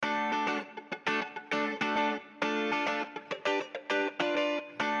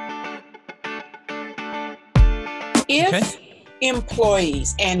If Okay.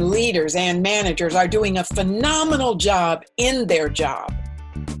 employees and leaders and managers are doing a phenomenal job in their job,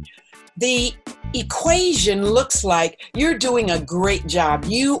 the equation looks like you're doing a great job.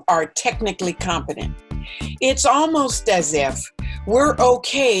 You are technically competent. It's almost as if we're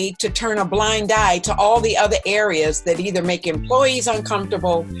okay to turn a blind eye to all the other areas that either make employees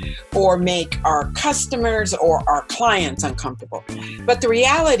uncomfortable or make our customers or our clients uncomfortable. But the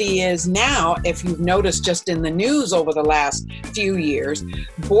reality is now, if you've noticed just in the news over the last few years,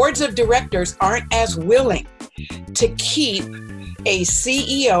 boards of directors aren't as willing to keep a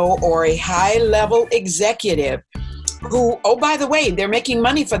CEO or a high-level executive who, oh, by the way, they're making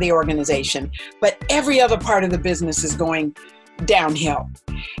money for the organization, but every other part of the business is going downhill.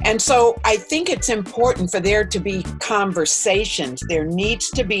 And so I think it's important for there to be conversations. There needs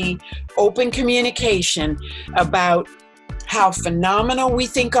to be open communication about how phenomenal we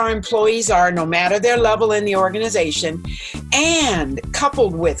think our employees are, no matter their level in the organization, and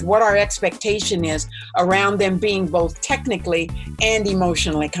coupled with what our expectation is around them being both technically and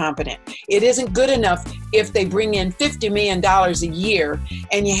emotionally competent. It isn't good enough if they bring in $50 million a year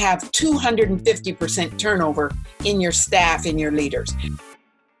and you have 250% turnover in your staff and your leaders.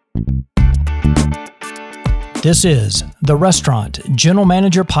 This is the Restaurant General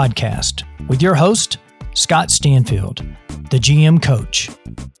Manager Podcast with your host, Scott Stanfield, the GM Coach.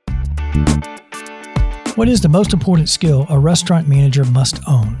 What is the most important skill a restaurant manager must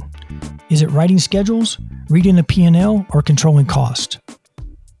own? Is it writing schedules, reading a P&L, or controlling cost?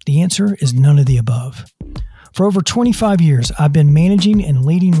 The answer is none of the above. For over 25 years, I've been managing and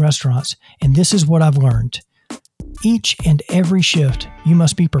leading restaurants, and this is what I've learned. Each and every shift, you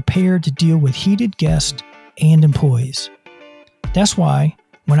must be prepared to deal with heated guests and employees. That's why,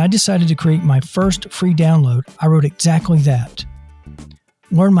 when I decided to create my first free download, I wrote exactly that.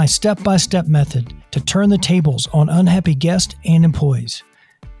 Learn my step-by-step method to turn the tables on unhappy guests and employees.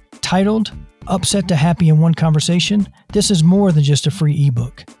 Titled, Upset to Happy in One Conversation, this is more than just a free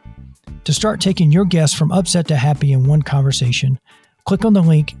ebook. To start taking your guests from upset to happy in one conversation, click on the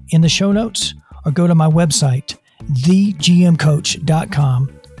link in the show notes or go to my website,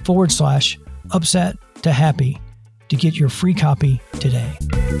 thegmcoach.com/upset to happy to get your free copy today.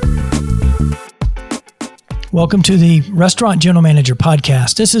 Welcome to the Restaurant General Manager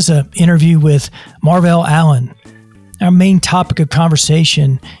Podcast. This is an interview with Marvell Allen. Our main topic of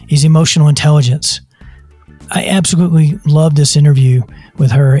conversation is emotional intelligence. I absolutely love this interview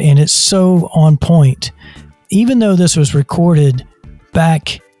with her, and it's so on point. Even though this was recorded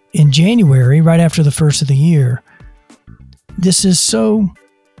back in January, right after the first of the year, this is so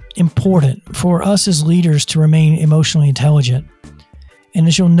important for us as leaders to remain emotionally intelligent. And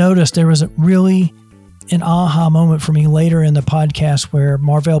as you'll notice, there was really an aha moment for me later in the podcast where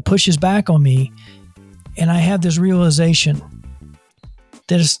Marvell pushes back on me, and I have this realization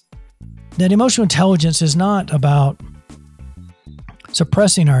that emotional intelligence is not about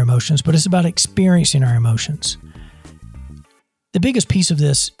suppressing our emotions, but it's about experiencing our emotions. The biggest piece of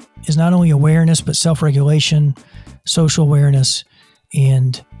this is not only awareness, but self-regulation, social awareness,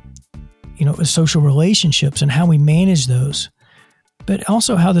 and social relationships and how we manage those, but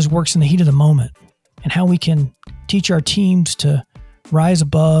also how this works in the heat of the moment and how we can teach our teams to rise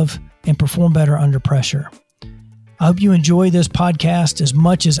above and perform better under pressure. I hope you enjoy this podcast as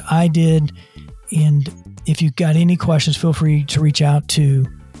much as I did. And if you've got any questions, feel free to reach out to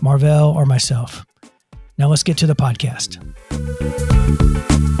Marvell or myself. Now let's get to the podcast.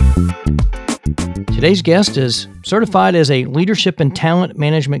 Today's guest is certified as a leadership and talent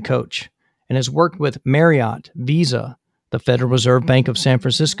management coach and has worked with Marriott, Visa, the Federal Reserve Bank of San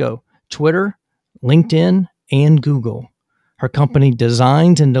Francisco, Twitter, LinkedIn, and Google. Her company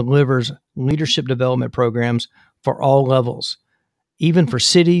designs and delivers leadership development programs for all levels, even for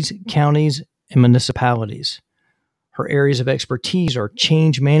cities, counties, and municipalities. Her areas of expertise are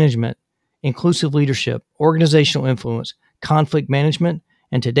change management, inclusive leadership, organizational influence, conflict management,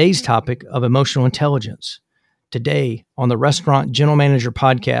 and today's topic of emotional intelligence. Today, on the Restaurant General Manager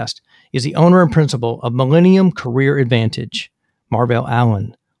Podcast, is the owner and principal of Millennium Career Advantage, Marvell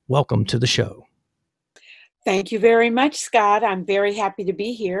Allen. Welcome to the show. Thank you very much, Scott. I'm very happy to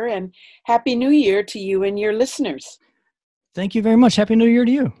be here, and Happy New Year to you and your listeners. Thank you very much. Happy New Year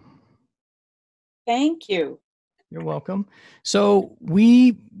to you. Thank you. You're welcome. So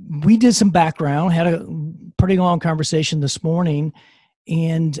we did some background, had a pretty long conversation this morning,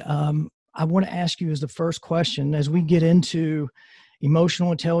 and I want to ask you as the first question, as we get into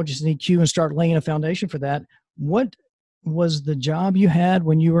emotional intelligence and EQ and start laying a foundation for that, what was the job you had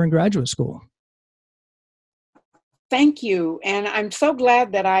when you were in graduate school? Thank you. And I'm so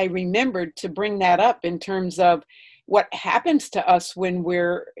glad that I remembered to bring that up in terms of what happens to us when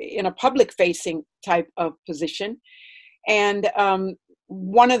we're in a public facing type of position. And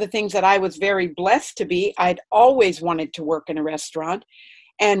one of the things that I was very blessed to be, I'd always wanted to work in a restaurant.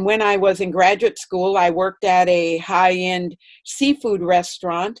 And when I was in graduate school, I worked at a high-end seafood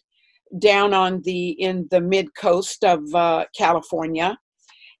restaurant down in the mid coast of California.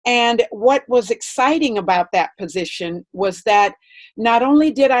 And what was exciting about that position was that not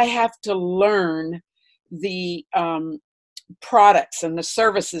only did I have to learn the products and the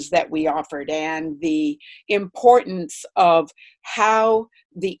services that we offered and the importance of how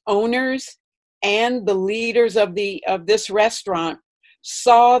the owners and the leaders of this restaurant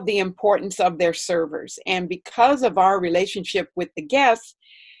saw the importance of their servers. And because of our relationship with the guests,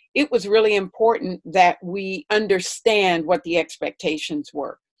 it was really important that we understand what the expectations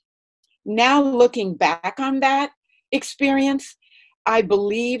were. Now, looking back on that experience, I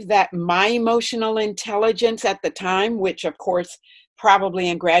believe that my emotional intelligence at the time, which of course, probably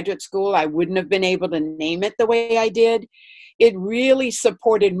in graduate school, I wouldn't have been able to name it the way I did, it really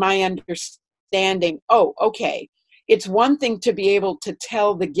supported my understanding. Oh, okay. It's one thing to be able to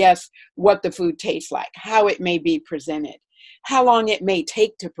tell the guests what the food tastes like, how it may be presented, how long it may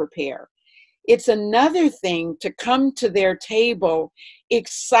take to prepare. It's another thing to come to their table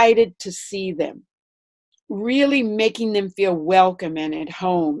excited to see them, really making them feel welcome and at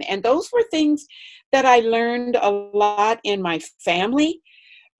home. And those were things that I learned a lot in my family,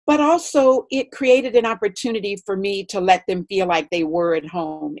 but also it created an opportunity for me to let them feel like they were at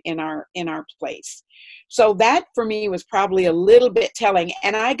home in our place. So that for me was probably a little bit telling.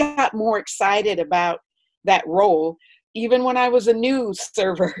 And I got more excited about that role, even when I was a new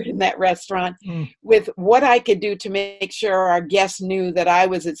server in that restaurant, with what I could do to make sure our guests knew that I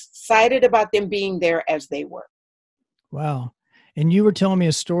was as excited about them being there as they were. Wow. And you were telling me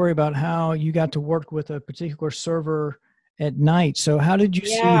a story about how you got to work with a particular server at night. So how did you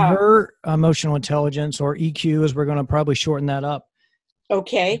see her emotional intelligence, or EQ, as we're going to probably shorten that up?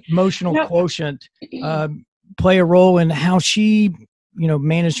 Okay. Emotional quotient play a role in how she,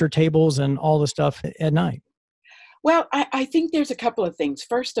 managed her tables and all the stuff at night? Well, I think there's a couple of things.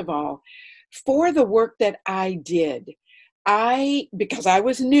 First of all, for the work that I did, because I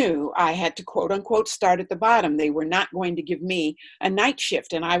was new, I had to quote unquote start at the bottom. They were not going to give me a night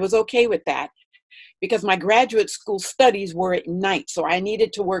shift, and I was okay with that because my graduate school studies were at night, so I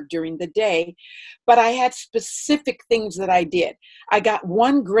needed to work during the day. But I had specific things that I did. I got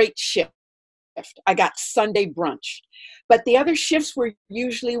one great shift. I got Sunday brunch. But the other shifts were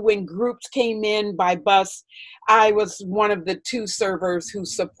usually when groups came in by bus. I was one of the two servers who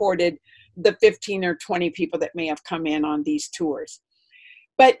supported the 15 or 20 people that may have come in on these tours.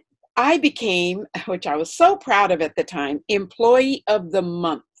 But I became, which I was so proud of at the time, Employee of the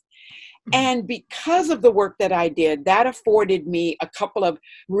Month. And because of the work that I did, that afforded me a couple of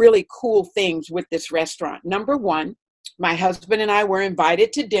really cool things with this restaurant. Number one, my husband and I were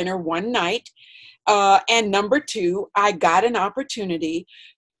invited to dinner one night. And number two, I got an opportunity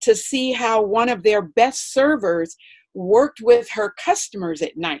to see how one of their best servers worked with her customers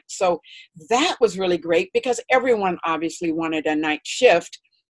at night. So that was really great because everyone obviously wanted a night shift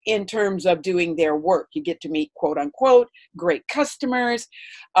in terms of doing their work. You get to meet, quote unquote, great customers.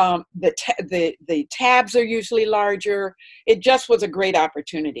 The tabs are usually larger. It just was a great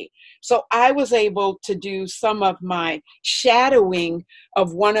opportunity. So I was able to do some of my shadowing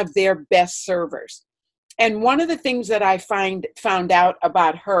of one of their best servers. And one of the things that I found out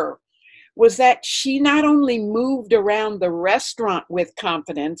about her was that she not only moved around the restaurant with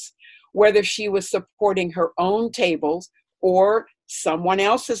confidence, whether she was supporting her own tables or someone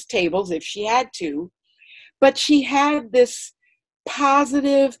else's tables if she had to, but she had this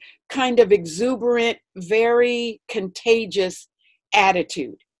positive, kind of exuberant, very contagious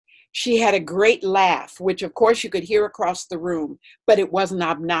attitude. She had a great laugh, which of course you could hear across the room, but it wasn't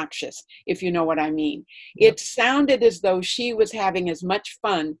obnoxious, if you know what I mean. It sounded as though she was having as much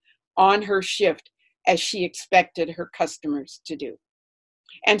fun on her shift as she expected her customers to do.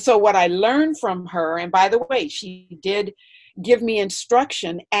 And so what I learned from her, and by the way, she did give me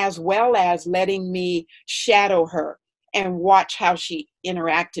instruction as well as letting me shadow her and watch how she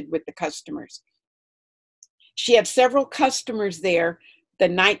interacted with the customers. She had several customers there the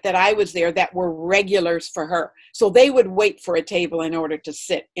night that I was there that were regulars for her. So they would wait for a table in order to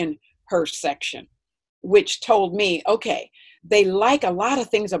sit in her section, which told me, okay, they like a lot of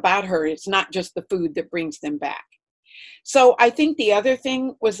things about her. It's not just the food that brings them back. So I think the other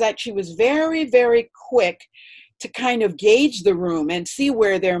thing was that she was very, very quick to kind of gauge the room and see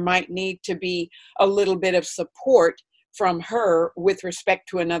where there might need to be a little bit of support from her with respect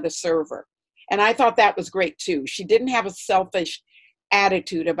to another server. And I thought that was great too. She didn't have a selfish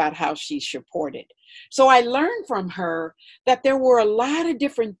attitude about how she supported. So I learned from her that there were a lot of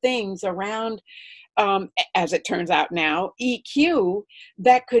different things around, as it turns out now, EQ,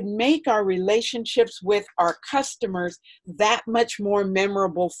 that could make our relationships with our customers that much more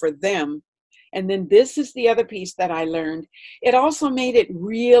memorable for them. And then this is the other piece that I learned. It also made it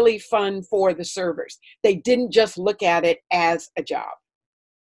really fun for the servers. They didn't just look at it as a job.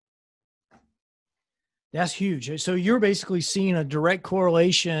 That's huge. So you're basically seeing a direct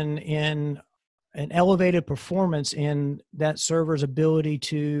correlation in an elevated performance in that server's ability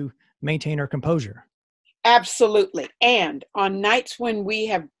to maintain her composure. Absolutely. And on nights when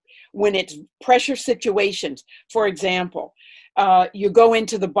when it's pressure situations, for example, you go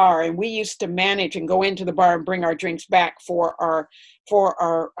into the bar, and we used to manage and go into the bar and bring our drinks back for our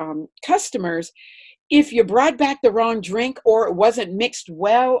customers. If you brought back the wrong drink, or it wasn't mixed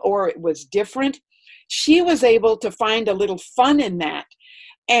well, or it was different, she was able to find a little fun in that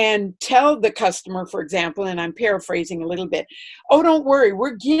and tell the customer, for example, and I'm paraphrasing a little bit, oh, don't worry,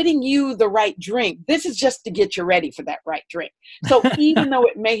 we're getting you the right drink. This is just to get you ready for that right drink. So even though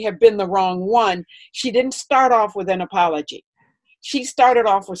it may have been the wrong one, she didn't start off with an apology. She started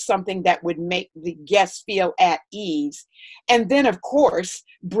off with something that would make the guest feel at ease. And then, of course,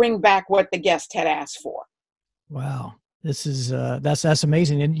 bring back what the guest had asked for. Wow. This is, that's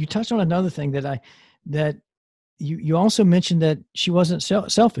amazing. And you touched on another thing that you also mentioned that she wasn't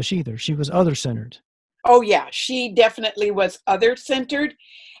selfish either. She was other-centered. Oh, yeah, she definitely was other-centered.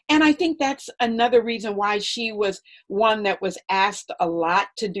 And I think that's another reason why she was one that was asked a lot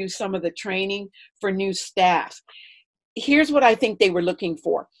to do some of the training for new staff. Here's what I think they were looking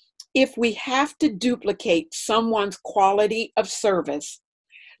for. If we have to duplicate someone's quality of service,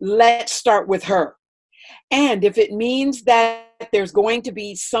 let's start with her. And if it means that there's going to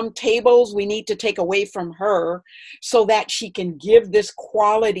be some tables we need to take away from her so that she can give this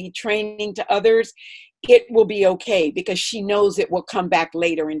quality training to others, it will be okay, because she knows it will come back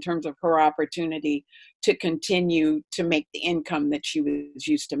later in terms of her opportunity to continue to make the income that she was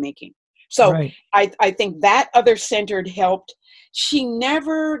used to making. So right. I think that other-centered helped. She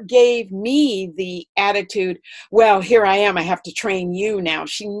never gave me the attitude, well, here I am, I have to train you now.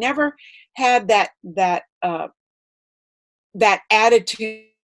 She never had that attitude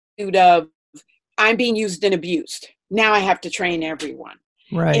of, I'm being used and abused, now I have to train everyone.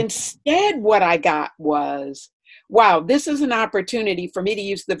 Right. Instead, what I got was, wow, this is an opportunity for me to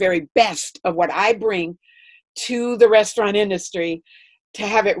use the very best of what I bring to the restaurant industry to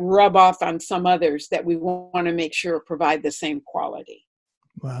have it rub off on some others that we want to make sure provide the same quality.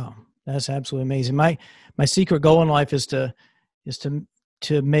 Wow. That's absolutely amazing. My secret goal in life is to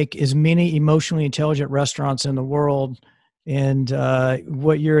make as many emotionally intelligent restaurants in the world. And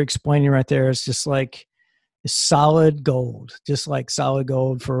what you're explaining right there is just like solid gold, just like solid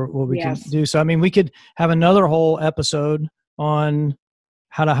gold for what we Yes. can do. So, I mean, we could have another whole episode on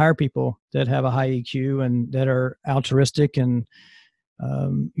how to hire people that have a high EQ and that are altruistic, and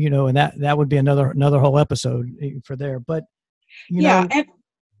and that would be another whole episode for there. But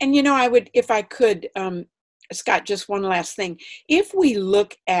and I would, if I could, Scott, just one last thing. If we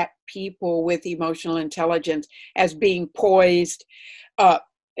look at people with emotional intelligence as being poised,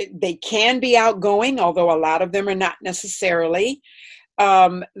 they can be outgoing, although a lot of them are not necessarily,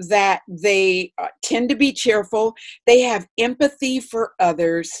 that they tend to be cheerful, they have empathy for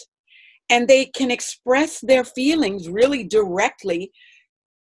others, and they can express their feelings really directly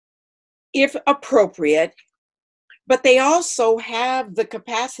if appropriate, but they also have the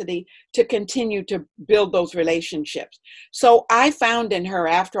capacity to continue to build those relationships. So I found in her,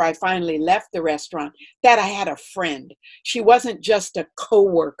 after I finally left the restaurant, that I had a friend. She wasn't just a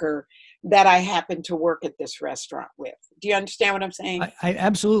coworker that I happened to work at this restaurant with. Do you understand what I'm saying? I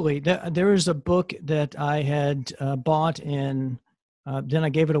absolutely. There is a book that I had bought, and then I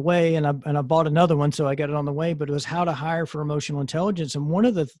gave it away, and I bought another one, so I got it on the way. But it was How to Hire for Emotional Intelligence, and one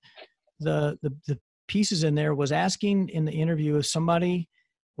of the pieces in there was asking in the interview if somebody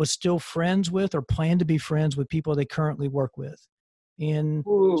was still friends with or planned to be friends with people they currently work with. And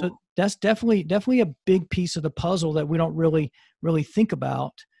so that's definitely a big piece of the puzzle that we don't really think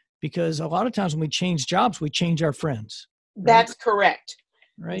about, because a lot of times when we change jobs, we change our friends. Right? That's correct.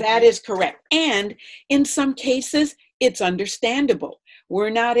 Right. That is correct. And in some cases, it's understandable. We're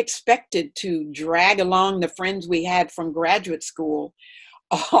not expected to drag along the friends we had from graduate school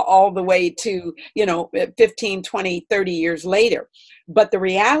all the way to, 15, 20, 30 years later. But the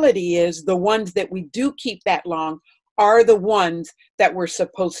reality is the ones that we do keep that long are the ones that were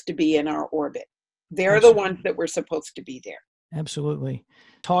supposed to be in our orbit. They're Absolutely. The ones that were supposed to be there. Absolutely.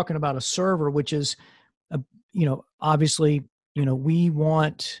 talking about a server, which is, obviously, we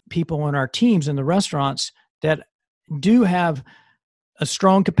want people on our teams in the restaurants that do have a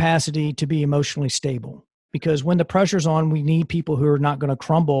strong capacity to be emotionally stable, because when the pressure's on, we need people who are not going to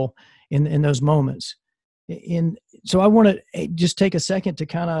crumble in those moments. And so I want to just take a second to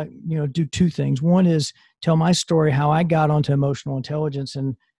kind of, do two things. One is tell my story, how I got onto emotional intelligence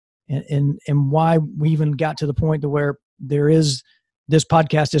and why we even got to the point to where there is this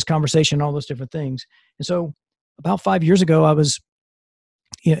podcast, this conversation, all those different things. And so about 5 years ago, I was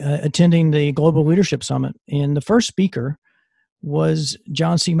attending the Global Leadership Summit, and the first speaker was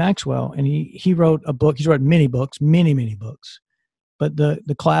John C. Maxwell. And he wrote a book. He's wrote many books, many books, but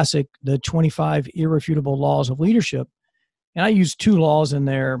the classic, the 25 Irrefutable Laws of Leadership. And I use two laws in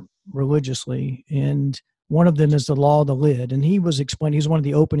there religiously. And one of them is the law of the lid. And he was explaining, he's one of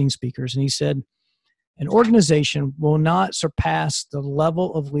the opening speakers. And he said, an organization will not surpass the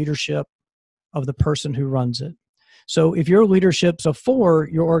level of leadership of the person who runs it. So if your leadership's a 4,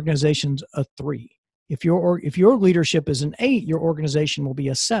 your organization's a 3. If your leadership is an 8, your organization will be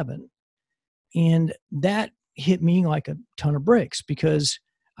a 7. And that hit me like a ton of bricks, because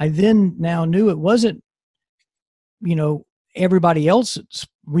I then now knew it wasn't, everybody else's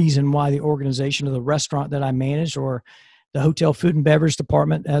reason why the organization or the restaurant that I managed or the hotel food and beverage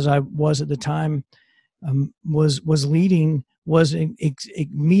department, as I was at the time, was leading, was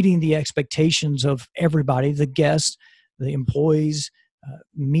meeting the expectations of everybody, the guests, the employees,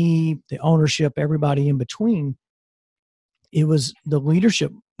 me, the ownership, everybody in between. It was the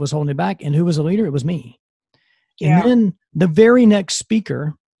leadership was holding it back. And who was the leader? It was me. Yeah. And then the very next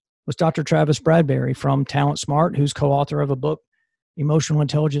speaker was Dr. Travis Bradbury from Talent Smart, who's co-author of a book, Emotional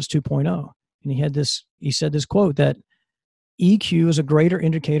Intelligence 2.0. And he said this quote that EQ is a greater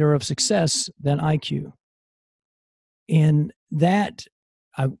indicator of success than IQ. And that,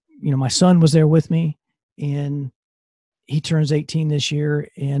 my son was there with me, and he turns 18 this year,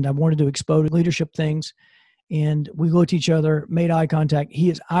 and I wanted to expose leadership things. And we looked at each other, made eye contact.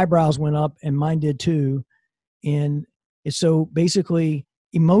 His eyebrows went up and mine did too. And so basically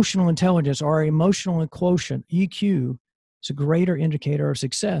emotional intelligence, or emotional quotient, EQ, is a greater indicator of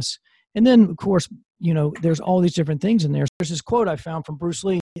success. And then of course, there's all these different things in there. There's this quote I found from Bruce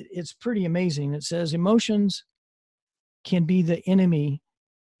Lee. It's pretty amazing. It says, emotions can be the enemy.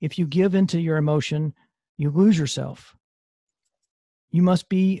 If you give into your emotion, you lose yourself. You must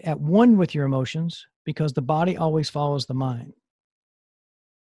be at one with your emotions, because the body always follows the mind.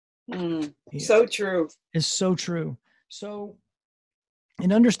 So true. It's so true. So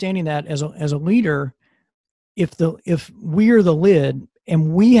in understanding that as a leader, if we're the lid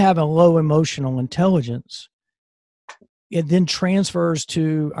and we have a low emotional intelligence, it then transfers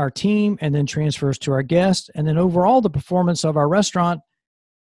to our team, and then transfers to our guests, and then overall the performance of our restaurant.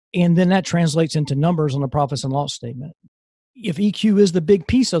 And then that translates into numbers on the profits and loss statement. If EQ is the big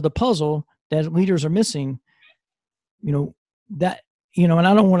piece of the puzzle that leaders are missing, and I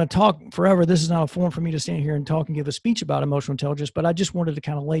don't want to talk forever. This is not a forum for me to stand here and talk and give a speech about emotional intelligence, but I just wanted to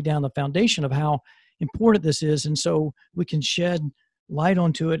kind of lay down the foundation of how important this is. And so we can shed light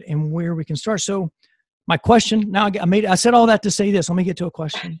onto it and where we can start. So my question now, I said all that to say this. Let me get to a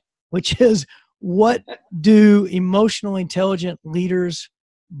question, which is, what do emotionally intelligent leaders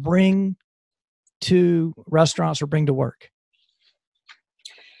bring to restaurants or bring to work?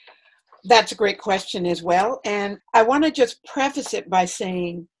 That's a great question as well. And I want to just preface it by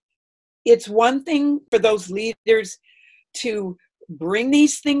saying it's one thing for those leaders to bring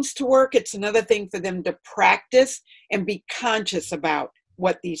these things to work. It's another thing for them to practice and be conscious about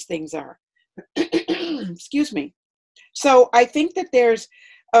what these things are. Excuse me. So I think that there's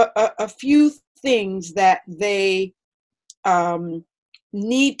a few things that they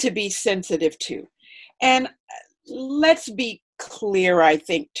need to be sensitive to. And let's be clear, I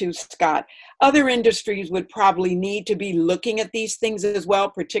think, too, Scott. Other industries would probably need to be looking at these things as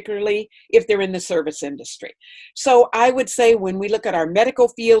well, particularly if they're in the service industry. So I would say when we look at our medical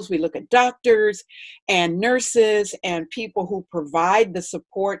fields, we look at doctors and nurses and people who provide the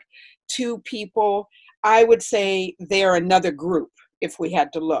support to people. I would say they're another group if we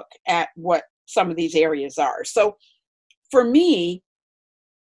had to look at what some of these areas are. So for me,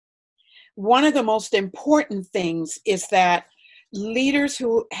 one of the most important things is that leaders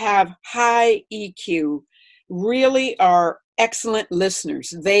who have high EQ really are excellent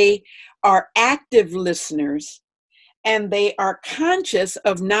listeners. They are active listeners, and they are conscious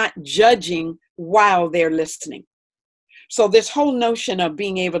of not judging while they're listening. So this whole notion of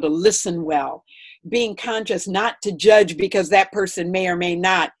being able to listen well, being conscious not to judge because that person may or may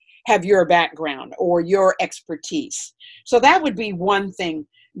not have your background or your expertise. So that would be one thing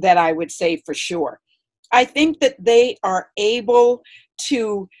that I would say for sure. I think that they are able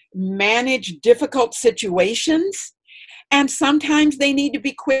to manage difficult situations, and sometimes they need to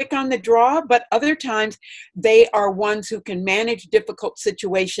be quick on the draw, but other times they are ones who can manage difficult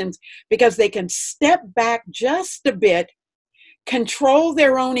situations because they can step back just a bit, control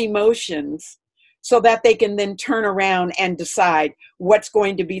their own emotions, so that they can then turn around and decide what's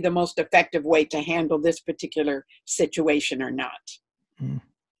going to be the most effective way to handle this particular situation or not. Mm.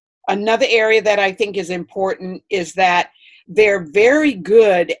 Another area that I think is important is that they're very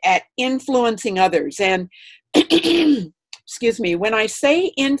good at influencing others. And excuse me, when I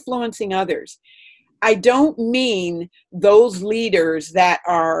say influencing others, I don't mean those leaders that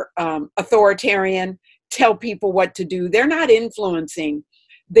are authoritarian, tell people what to do. They're not influencing.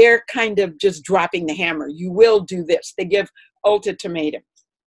 They're kind of just dropping the hammer. You will do this. They give ultimatums.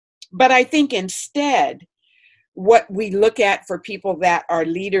 But I think instead, what we look at for people that are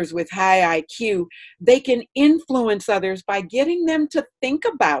leaders with high IQ, they can influence others by getting them to think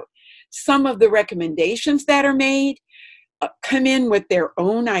about some of the recommendations that are made, come in with their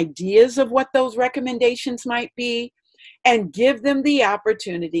own ideas of what those recommendations might be, and give them the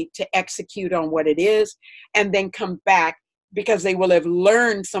opportunity to execute on what it is, and then come back because they will have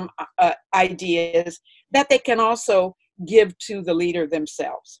learned some ideas that they can also give to the leader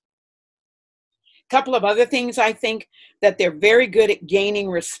themselves. A couple of other things I think that they're very good at gaining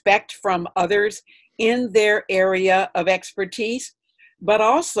respect from others in their area of expertise, but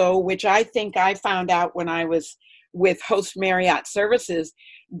also, which I think I found out when I was with Host Marriott Services,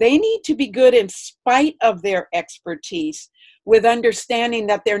 they need to be good in spite of their expertise, with understanding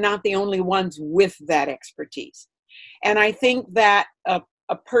that they're not the only ones with that expertise. And I think that a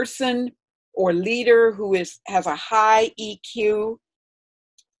person or leader who has a high EQ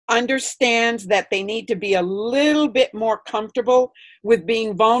understands that they need to be a little bit more comfortable with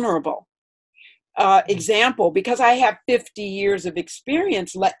being vulnerable. Example, because I have 50 years of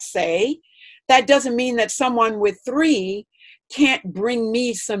experience, let's say, that doesn't mean that someone with 3 can't bring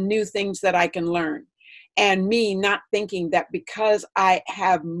me some new things that I can learn. And me not thinking that because I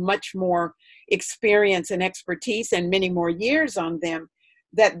have much more experience and expertise and many more years on them,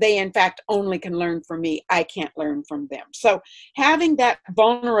 that they in fact only can learn from me. I can't learn from them. So having that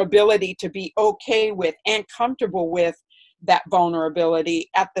vulnerability to be okay with and comfortable with that vulnerability,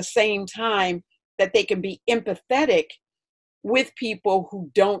 at the same time that they can be empathetic with people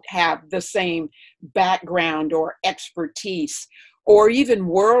who don't have the same background or expertise or even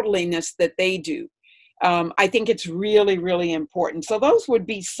worldliness that they do. I think it's really, really important. So those would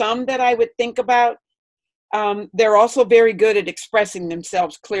be some that I would think about. They're also very good at expressing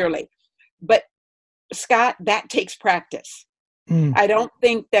themselves clearly. But Scott, that takes practice. I don't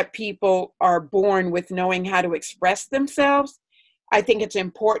think that people are born with knowing how to express themselves. I think it's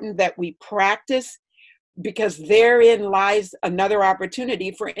important that we practice, because therein lies another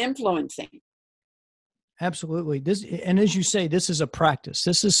opportunity for influencing. Absolutely. And as you say, this is a practice.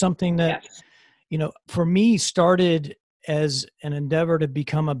 This is something that, yes, for me started as an endeavor to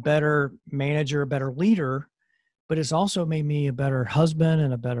become a better manager, a better leader, but it's also made me a better husband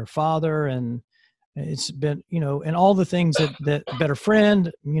and a better father. And it's been, and all the things that better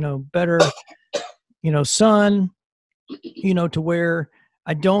friend, better, son, to where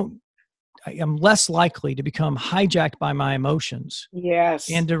I'm less likely to become hijacked by my emotions. Yes.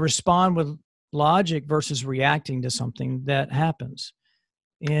 And to respond with logic versus reacting to something that happens.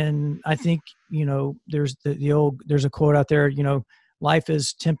 And I think, there's there's a quote out there, life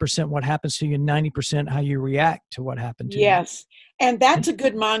is 10% what happens to you and 90% how you react to what happened to you. Yes. And that's a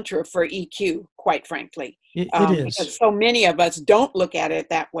good mantra for EQ, quite frankly. It is. Because so many of us don't look at it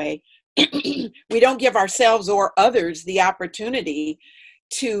that way. We don't give ourselves or others the opportunity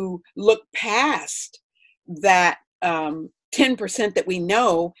to look past that 10% that we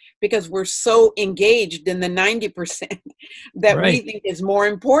know, because we're so engaged in the 90% that right. we think is more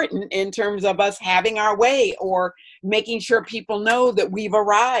important in terms of us having our way or making sure people know that we've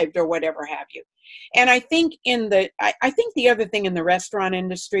arrived or whatever have you. And I think I think the other thing in the restaurant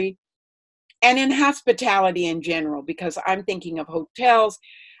industry and in hospitality in general, because I'm thinking of hotels,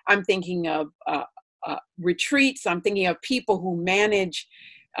 I'm thinking of retreats, I'm thinking of people who manage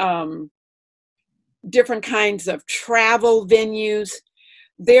different kinds of travel venues.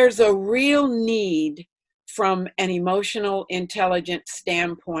 There's a real need from an emotional intelligence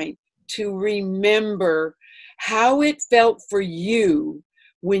standpoint to remember how it felt for you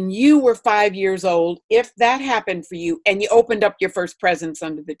when you were 5 years old, if that happened for you and you opened up your first presents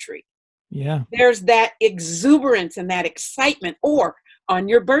under the tree. Yeah. There's that exuberance and that excitement, or on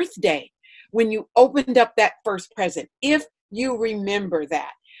your birthday, when you opened up that first present, if you remember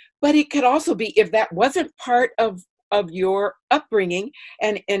that. But it could also be if that wasn't part of your upbringing,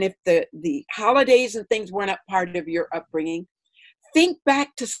 and if the holidays and things weren't a part of your upbringing, think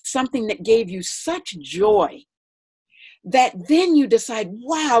back to something that gave you such joy that then you decide,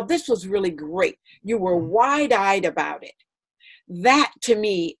 wow, this was really great. You were wide-eyed about it. That to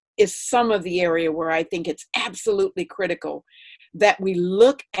me is some of the area where I think it's absolutely critical that we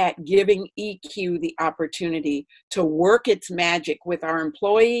look at giving EQ the opportunity to work its magic with our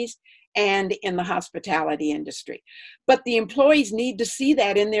employees and in the hospitality industry. But the employees need to see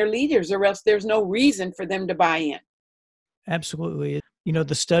that in their leaders, or else there's no reason for them to buy in. Absolutely.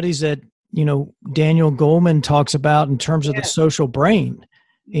 The studies that, Daniel Goleman talks about in terms of the social brain.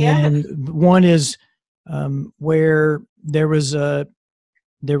 And one is where there was a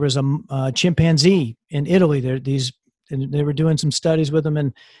chimpanzee in Italy. And they were doing some studies with him,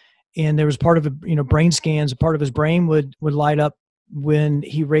 and there was part of brain scans. A part of his brain would light up when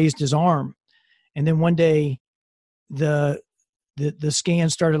he raised his arm, and then one day the scan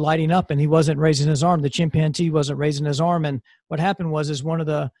started lighting up, and he wasn't raising his arm. The chimpanzee wasn't raising his arm, and what happened was one of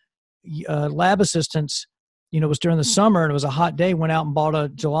the lab assistants, it was during the summer and it was a hot day, went out and bought a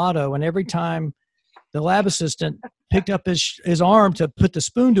gelato, and every time the lab assistant picked up his arm to put the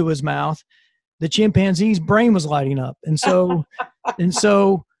spoon to his mouth, the chimpanzee's brain was lighting up. And so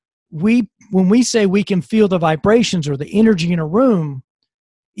when we say we can feel the vibrations or the energy in a room,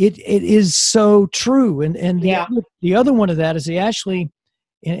 it is so true. And the other one of that is they actually,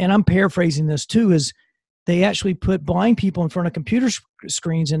 and I'm paraphrasing this too, is they actually put blind people in front of computer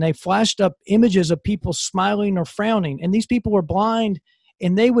screens, and they flashed up images of people smiling or frowning. And these people were blind,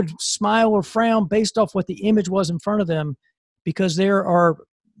 and they would smile or frown based off what the image was in front of them, because there are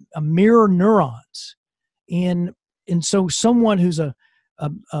mirror neurons. And so someone who's a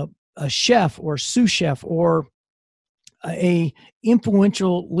chef or sous chef or a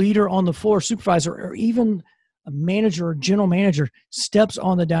influential leader on the floor, supervisor, or even a manager or general manager steps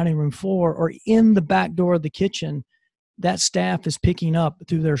on the dining room floor or in the back door of the kitchen, that staff is picking up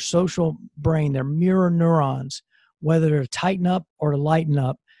through their social brain, their mirror neurons, whether to tighten up or to lighten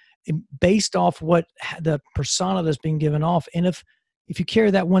up, based off what the persona that's being given off. And if you carry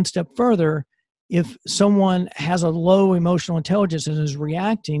that one step further, if someone has a low emotional intelligence and is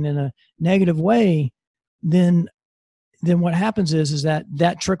reacting in a negative way, then what happens is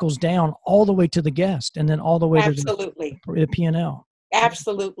that trickles down all the way to the guest, and then all the way to the P&L.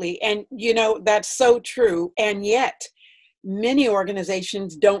 Absolutely. And that's so true. And yet many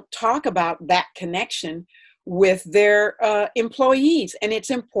organizations don't talk about that connection with their employees. And it's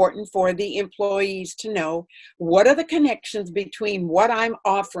important for the employees to know what are the connections between what I'm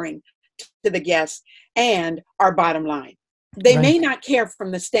offering to the guests and our bottom line. They may not care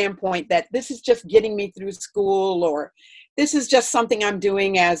from the standpoint that this is just getting me through school, or this is just something I'm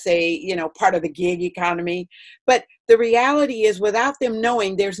doing as a, part of the gig economy. But the reality is, without them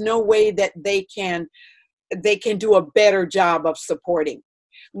knowing, there's no way that they can do a better job of supporting.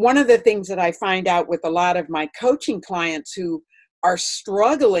 One of the things that I find out with a lot of my coaching clients who are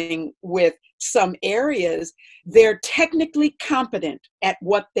struggling with some areas, they're technically competent at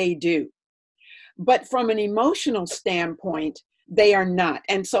what they do, but from an emotional standpoint, they are not.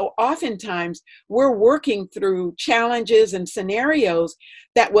 And so oftentimes we're working through challenges and scenarios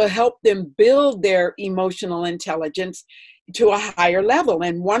that will help them build their emotional intelligence to a higher level.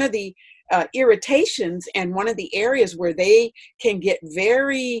 And one of the irritations, and one of the areas where they can get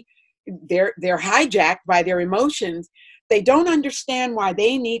they're hijacked by their emotions, they don't understand why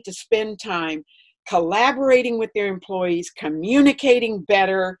they need to spend time collaborating with their employees, communicating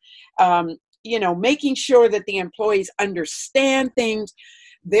better, making sure that the employees understand things.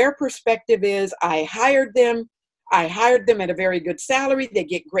 Their perspective is, I hired them at a very good salary, they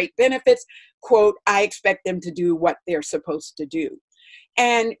get great benefits, quote, I expect them to do what they're supposed to do.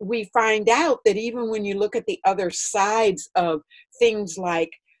 And we find out that even when you look at the other sides of things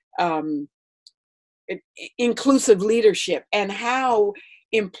like inclusive leadership, and how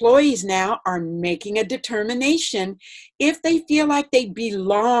employees now are making a determination if they feel like they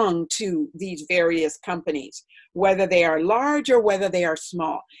belong to these various companies, whether they are large or whether they are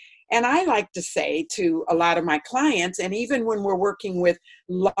small. And I like to say to a lot of my clients, and even when we're working with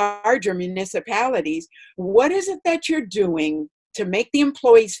larger municipalities, what is it that you're doing to make the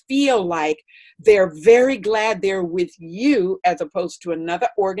employees feel like they're very glad they're with you as opposed to another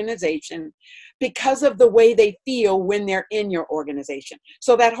organization, because of the way they feel when they're in your organization?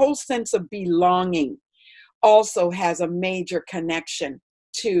 So that whole sense of belonging also has a major connection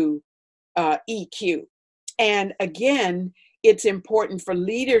to EQ. And again, it's important for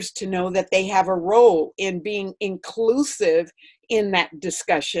leaders to know that they have a role in being inclusive in that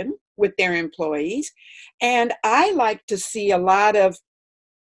discussion with their employees. And I like to see a lot of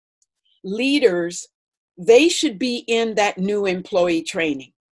leaders, they should be in that new employee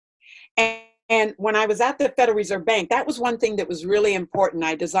training. And when I was at the Federal Reserve Bank, that was one thing that was really important.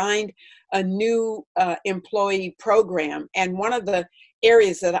 I designed a new employee program. And one of the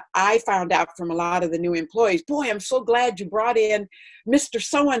areas that I found out from a lot of the new employees, boy, I'm so glad you brought in Mr.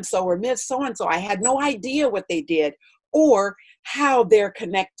 So-and-so or Ms. So-and-so. I had no idea what they did or how they're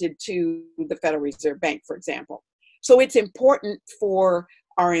connected to the Federal Reserve Bank, for example. So it's important for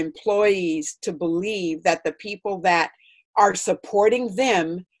our employees to believe that the people that are supporting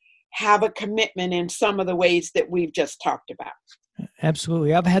them have a commitment in some of the ways that we've just talked about.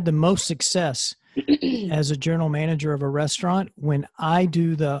 Absolutely. I've had the most success as a general manager of a restaurant when I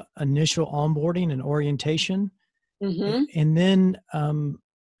do the initial onboarding and orientation. Mm-hmm. And then,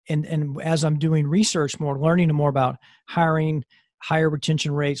 and as I'm doing research more, learning more about hiring, higher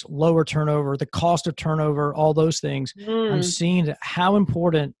retention rates, lower turnover, the cost of turnover, all those things, I'm seeing how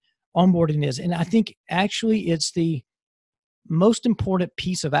important onboarding is. And I think actually it's the most important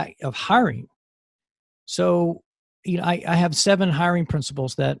piece of hiring. So, I have 7 hiring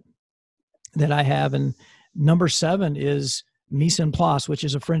principles that I have, and number 7 is mise en place, which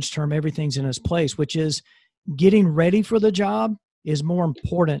is a French term, everything's in its place, which is getting ready for the job is more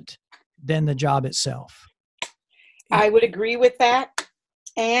important than the job itself. I would agree with that.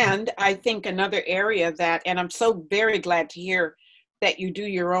 And I think another area that, and I'm so very glad to hear that you do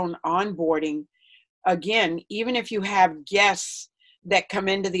your own onboarding. Again, even if you have guests that come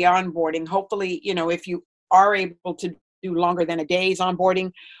into the onboarding, hopefully, if you are able to do longer than a day's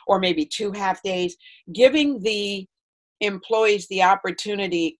onboarding or maybe 2 half days, giving the employees the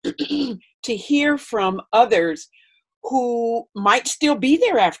opportunity to hear from others who might still be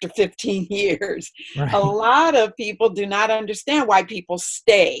there after 15 years. Right. A lot of people do not understand why people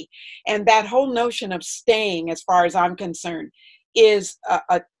stay. And that whole notion of staying, as far as I'm concerned, is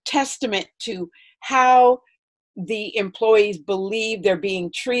a testament to how the employees believe they're being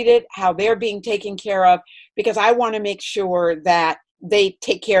treated, how they're being taken care of, because I want to make sure that they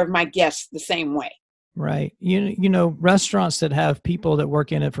take care of my guests the same way. Right. Restaurants that have people that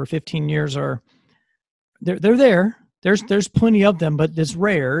work in it for 15 years they're there. There's plenty of them, but it's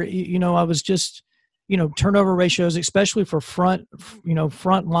rare. I was just, turnover ratios, especially for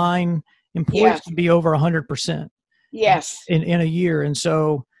frontline employees, Yes. can be over 100%. Yes. In a year. And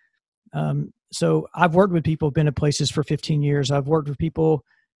so, so I've worked with people who've been in places for 15 years. I've worked with people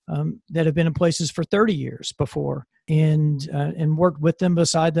that have been in places for 30 years before, and worked with them,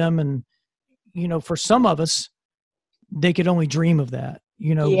 beside them. And, for some of us, they could only dream of that,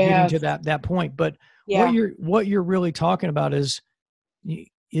 getting to that point. But what you're really talking about is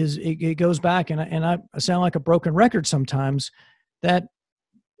it goes back, and I sound like a broken record sometimes, that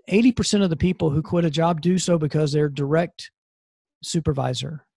 80% of the people who quit a job do so because they're direct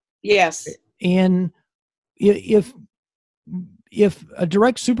supervisor. Yes. And if a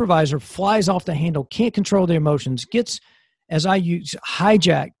direct supervisor flies off the handle, can't control their emotions, gets, as I use,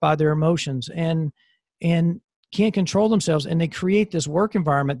 hijacked by their emotions, and can't control themselves, and they create this work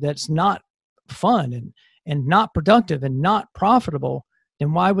environment that's not fun and not productive and not profitable,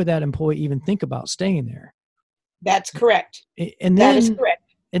 then why would that employee even think about staying there? That's correct. And then, that is correct.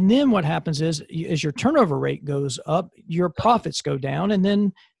 And then what happens is, as your turnover rate goes up, your profits go down. And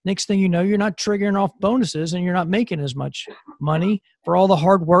then next thing you know, you're not triggering off bonuses, and you're not making as much money for all the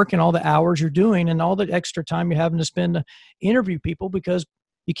hard work and all the hours you're doing and all the extra time you're having to spend to interview people, because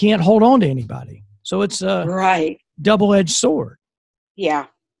you can't hold on to anybody. So it's a right. double-edged sword. Yeah.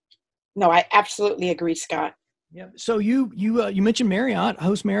 No, I absolutely agree, Scott. Yeah. So you mentioned Marriott,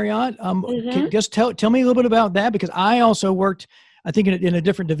 Host Marriott. Just tell me a little bit about that, because I also worked, I think, in a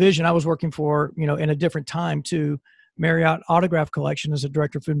different division. I was working for, in a different time too, Marriott Autograph Collection as a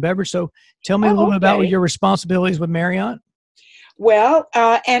director of food and beverage. So tell me a little bit about your responsibilities with Marriott. Well,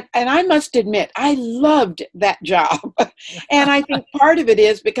 and I must admit, I loved that job. And I think part of it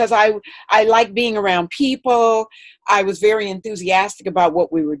is because I like being around people. I was very enthusiastic about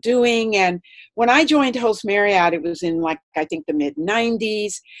what we were doing. And when I joined Host Marriott, it was in I think the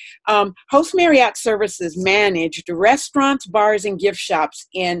mid-90s. Host Marriott Services managed restaurants, bars, and gift shops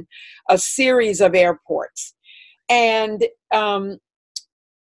in a series of airports. And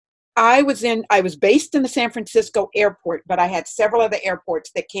I was based in the San Francisco airport, but I had several other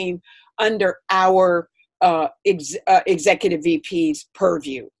airports that came under our executive VP's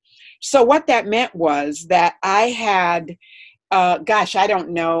purview. So what that meant was that I had gosh, I don't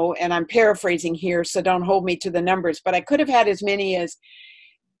know, and I'm paraphrasing here, so don't hold me to the numbers, but I could have had as many as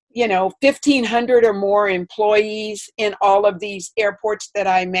 1,500 or more employees in all of these airports that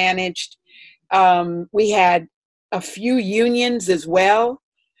I managed. We had a few unions as well.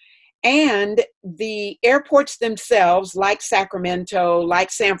 And the airports themselves, like Sacramento,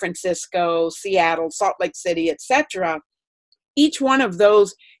 like San Francisco, Seattle, Salt Lake City, etc., each one of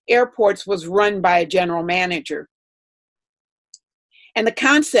those airports was run by a general manager. And the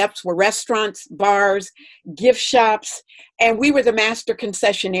concepts were restaurants, bars, gift shops, and we were the master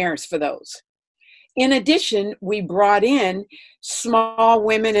concessionaires for those. In addition, we brought in small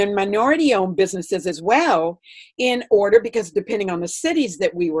women and minority-owned businesses as well in order, because depending on the cities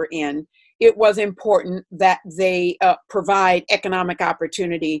that we were in, it was important that they provide economic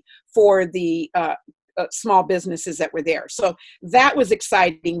opportunity for the small businesses that were there. So that was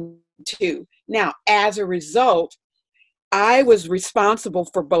exciting too. Now, as a result, I was responsible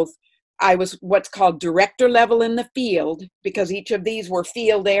for both. I was what's called director level in the field, because each of these were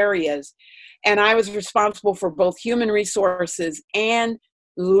field areas. And I was responsible for both human resources and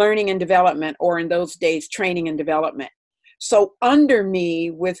learning and development, or in those days, training and development. So under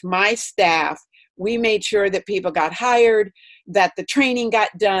me, with my staff, we made sure that people got hired, that the training got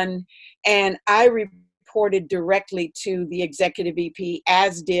done, and I reported directly to the executive VP,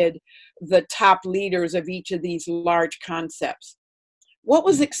 as did the top leaders of each of these large concepts. What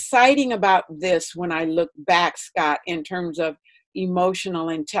was exciting about this when I look back, Scott, in terms of emotional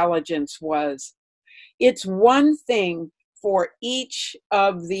intelligence, was it's one thing for each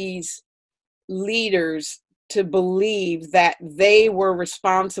of these leaders to believe that they were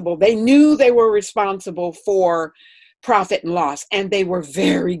responsible. They knew they were responsible for profit and loss, and they were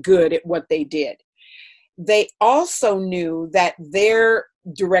very good at what they did. They also knew that their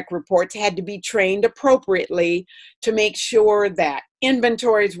direct reports had to be trained appropriately to make sure that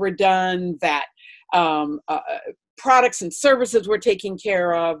inventories were done, that products and services were taken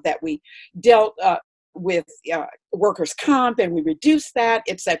care of, that we dealt with workers' comp and we reduced that,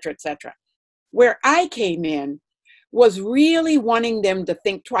 et cetera, et cetera. Where I came in was really wanting them to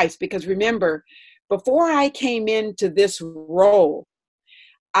think twice, because remember, before I came into this role,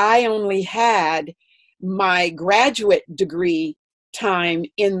 I only had my graduate degree time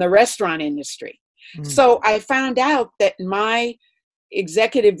in the restaurant industry. So I found out that my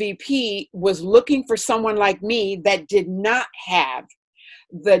executive VP was looking for someone like me that did not have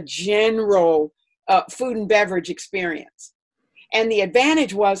the general food and beverage experience. And the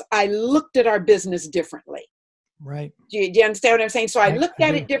advantage was I looked at our business differently. Right. Do you understand what I'm saying? So I looked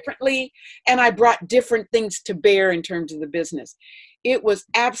at it differently, and I brought different things to bear in terms of the business. It was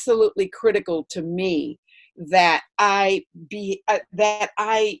absolutely critical to me that I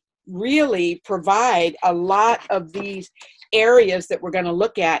really provide a lot of these areas that we're going to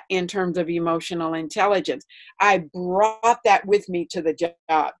look at in terms of emotional intelligence. I brought that with me to the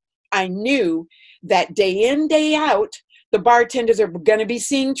job. I knew that day in, day out, the bartenders are going to be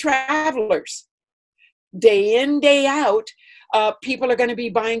seeing travelers. Day in, day out, people are going to be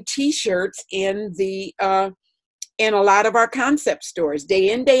buying T-shirts in a lot of our concept stores.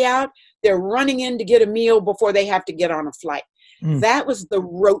 Day in, day out, they're running in to get a meal before they have to get on a flight. That was the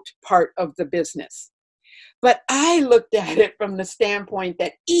rote part of the business. But I looked at it from the standpoint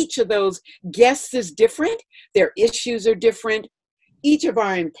that each of those guests is different. Their issues are different. Each of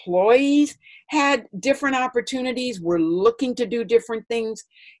our employees had different opportunities. We're looking to do different things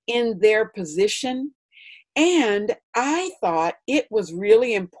in their position. And I thought it was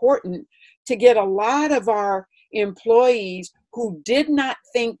really important to get a lot of our employees who did not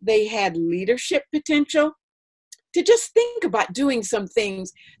think they had leadership potential to just think about doing some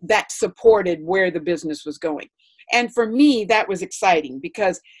things that supported where the business was going. And for me, that was exciting,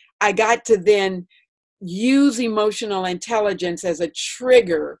 because I got to then use emotional intelligence as a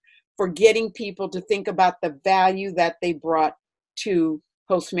trigger for getting people to think about the value that they brought to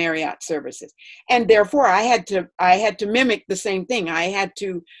Host Marriott services. And therefore I had to mimic the same thing. I had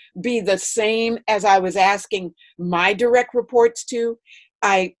to be the same as I was asking my direct reports to.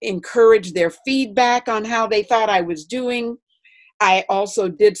 I encouraged their feedback on how they thought I was doing. I also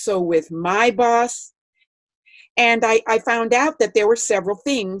did so with my boss. And I found out that there were several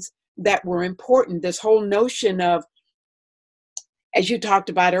things that were important. This whole notion of, as you talked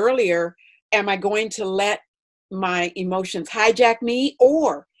about earlier, am I going to let my emotions hijack me?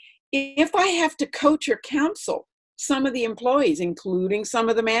 Or if I have to coach or counsel some of the employees, including some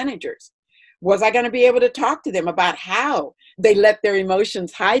of the managers, was I going to be able to talk to them about how they let their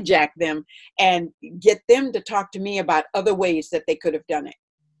emotions hijack them and get them to talk to me about other ways that they could have done it?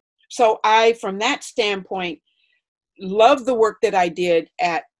 So I, from that standpoint, love the work that I did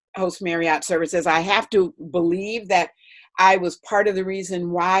at Host Marriott Services. I have to believe that I was part of the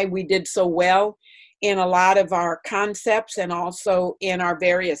reason why we did so well in a lot of our concepts and also in our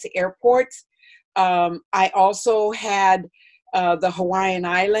various airports. I also had the Hawaiian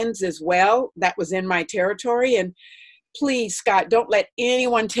Islands as well. That was in my territory. And please, Scott, don't let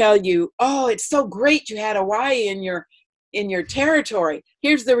anyone tell you, oh, it's so great you had Hawaii in your territory.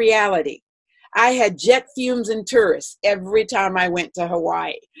 Here's the reality. I had jet fumes and tourists every time I went to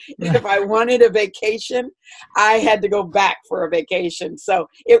Hawaii. If I wanted a vacation, I had to go back for a vacation. So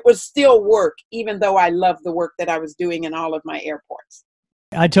it was still work, even though I loved the work that I was doing in all of my airports.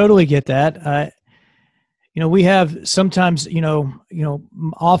 I totally get that. We have sometimes,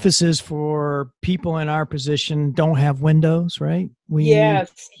 offices for people in our position don't have windows, right? We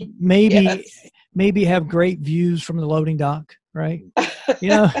Yes. maybe Yes. have great views from the loading dock, right?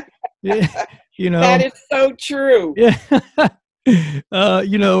 That is so true. Yeah.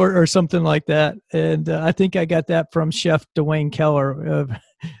 Or something like that. And I think I got that from Chef Dwayne Keller.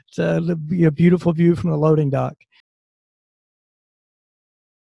 It's a beautiful view from the loading dock.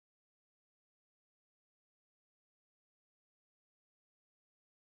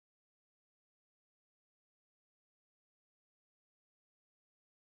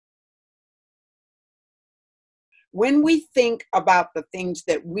 When we think about the things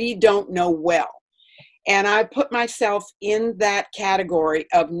that we don't know well, and I put myself in that category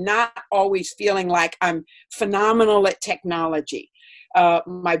of not always feeling like I'm phenomenal at technology.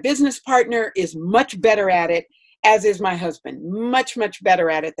 My business partner is much better at it, as is my husband, much, much better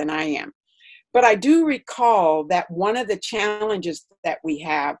at it than I am. But I do recall that one of the challenges that we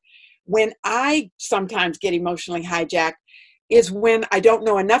have when I sometimes get emotionally hijacked is when I don't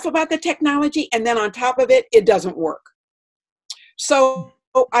know enough about the technology, and then on top of it, it doesn't work. So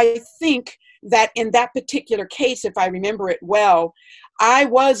I think that in that particular case, if I remember it well, I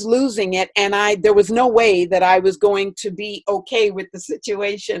was losing it, and there was no way that I was going to be okay with the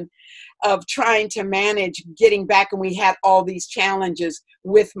situation of trying to manage getting back, and we had all these challenges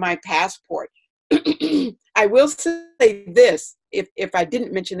with my passport. I will say this, if I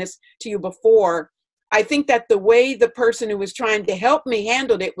didn't mention this to you before, I think that the way the person who was trying to help me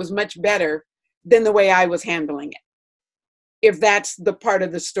handled it was much better than the way I was handling it, if that's the part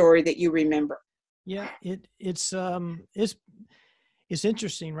of the story that you remember. Yeah, it's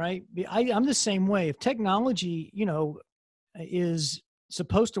interesting, right? I'm the same way. If technology, is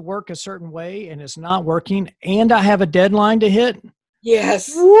supposed to work a certain way and it's not working, and I have a deadline to hit.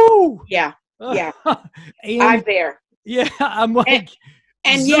 Yes. Woo! Yeah. Yeah. And I'm there. Yeah, I'm like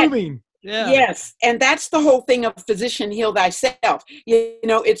and zooming. Yet, yes. And that's the whole thing of physician heal thyself.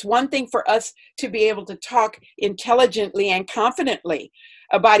 It's one thing for us to be able to talk intelligently and confidently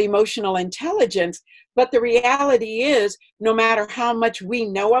about emotional intelligence. But the reality is, no matter how much we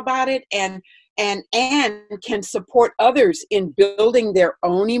know about it and can support others in building their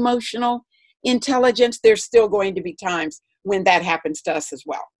own emotional intelligence, there's still going to be times when that happens to us as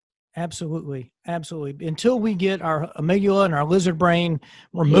well. Absolutely. Absolutely. Until we get our amygdala and our lizard brain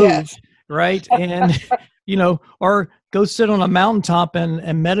removed, yes. Right. And, or go sit on a mountaintop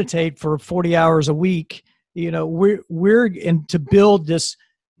and meditate for 40 hours a week, we're in to build this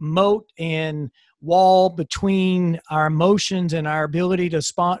moat and wall between our emotions and our ability to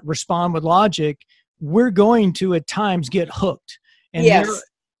respond with logic. We're going to at times get hooked. And yes.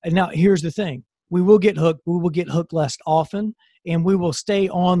 And now here's the thing. We will get hooked. We will get hooked less often, and we will stay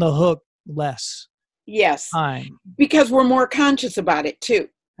on the hook less. Yes. Time. Because we're more conscious about it too.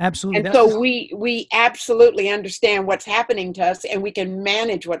 Absolutely. And so we absolutely understand what's happening to us, and we can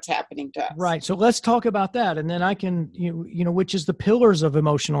manage what's happening to us. Right. So let's talk about that. And then I can, which is the pillars of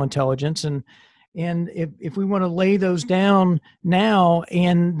emotional intelligence. And if we want to lay those down now,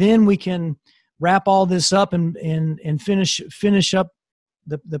 and then we can wrap all this up and finish up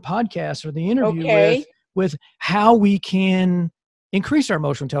the podcast or the interview with how we can increase our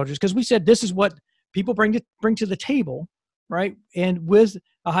emotional intelligence. Because we said this is what people bring to the table, right? And with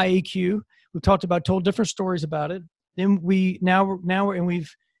a high EQ, we've told different stories about it. Then now we're going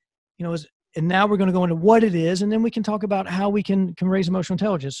to go into what it is, and then we can talk about how we can raise emotional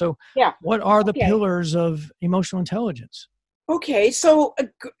intelligence. So what are the pillars of emotional intelligence? Okay, so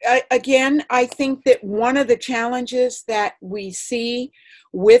again, I think that one of the challenges that we see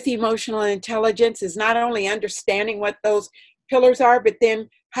with emotional intelligence is not only understanding what those pillars are, but then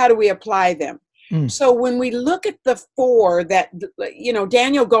how do we apply them? So when we look at the four that,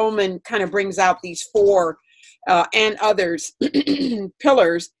 Daniel Goleman kind of brings out these four and others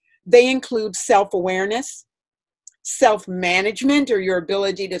pillars, they include self-awareness, self-management, or your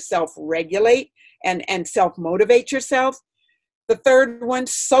ability to self-regulate, and self-motivate yourself. The third one,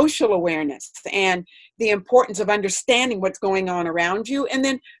 social awareness and the importance of understanding what's going on around you. And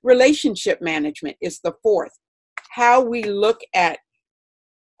then relationship management is the fourth. How we look at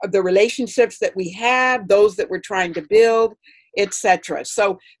the relationships that we have, those that we're trying to build, etc.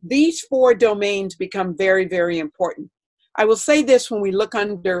 So these four domains become very, very important. I will say this when we look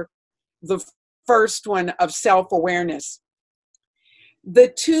under the first one of self-awareness. The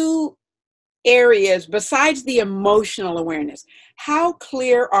two areas, besides the emotional awareness, how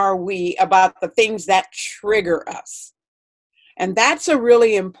clear are we about the things that trigger us? And that's a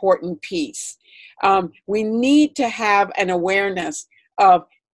really important piece. We need to have an awareness of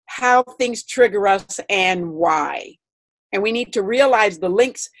how things trigger us and why. And we need to realize the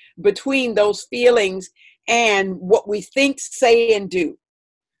links between those feelings and what we think, say, and do.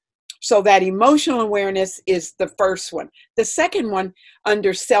 So that emotional awareness is the first one. The second one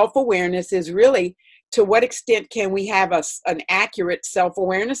under self-awareness is really, to what extent can we have an accurate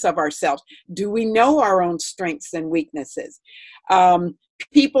self-awareness of ourselves? Do we know our own strengths and weaknesses?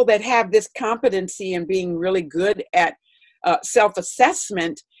 People that have this competency in being really good at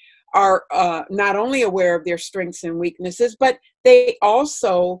self-assessment are not only aware of their strengths and weaknesses, but they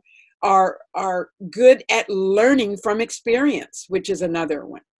also are good at learning from experience, which is another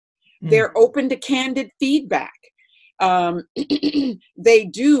one. They're open to candid feedback. They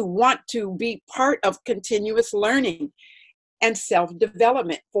do want to be part of continuous learning and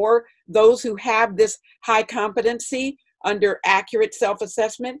self-development. For those who have this high competency under accurate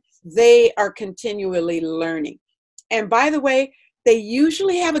self-assessment, they are continually learning. And by the way, they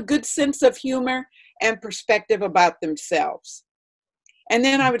usually have a good sense of humor and perspective about themselves. And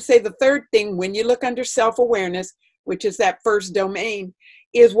then I would say the third thing, when you look under self-awareness, which is that first domain,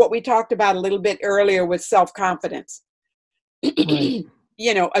 is what we talked about a little bit earlier with self-confidence. Right.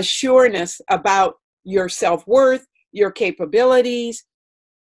 You know, a sureness about your self-worth, your capabilities,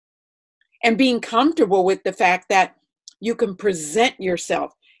 and being comfortable with the fact that you can present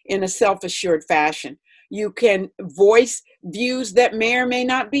yourself in a self-assured fashion. You can voice views that may or may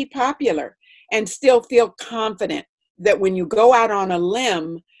not be popular and still feel confident that when you go out on a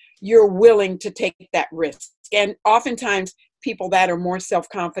limb, you're willing to take that risk. And oftentimes, people that are more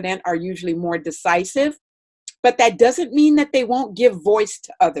self-confident are usually more decisive, but that doesn't mean that they won't give voice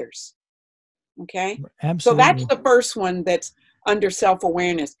to others. Okay? Absolutely. So that's the first one that's under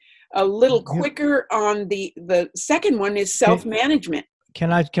self-awareness. A little quicker on the second one is self-management.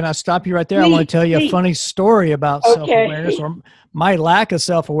 Can I stop you right there? Please, I want to tell you please. a funny story about self-awareness, or my lack of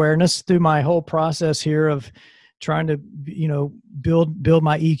self-awareness through my whole process here of trying to, build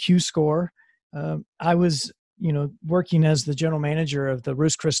my EQ score. I was, working as the general manager of the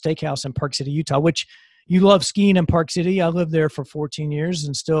Roost Chris Steakhouse in Park City, Utah, which you love skiing in Park City. I lived there for 14 years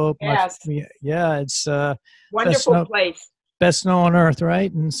and still, it's wonderful place. Best snow on earth,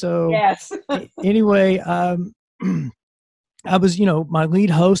 right? And so anyway, I was, my lead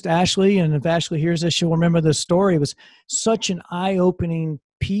host, Ashley, and if Ashley hears this, she'll remember this story. It was such an eye-opening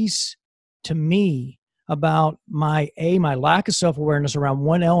piece to me about my lack of self-awareness around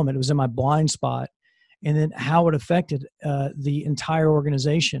one element. It was in my blind spot, and then how it affected the entire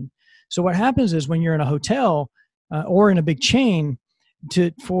organization. So what happens is when you're in a hotel or in a big chain,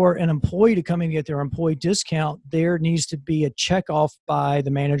 for an employee to come in and get their employee discount, there needs to be a check off by the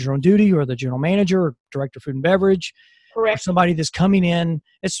manager on duty or the general manager or director of food and beverage. Correct. Or somebody that's coming in,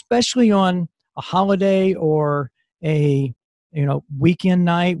 especially on a holiday or a weekend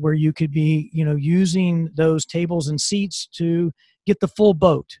night where you could be using those tables and seats to get the full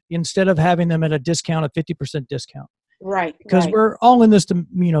boat instead of having them at a discount, a 50% discount. Right. Because we're all in this to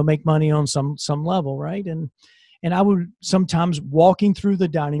make money on some level, right? And I would sometimes, walking through the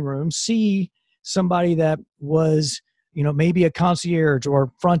dining room, see somebody that was maybe a concierge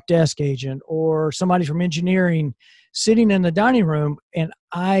or front desk agent or somebody from engineering sitting in the dining room, and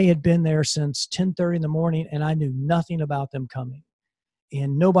I had been there since 10:30 in the morning, and I knew nothing about them coming.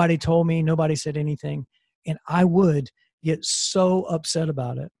 And nobody told me, nobody said anything, and I would get so upset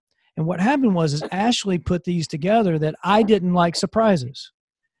about it. And what happened was Ashley put these together that I didn't like surprises.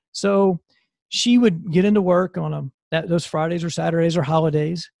 So she would get into work on those Fridays or Saturdays or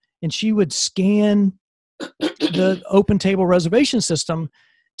holidays, and she would scan the open table reservation system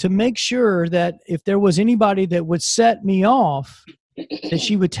to make sure that if there was anybody that would set me off, that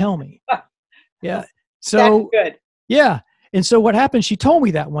she would tell me. Yeah. So that's good. Yeah. And so what happened, she told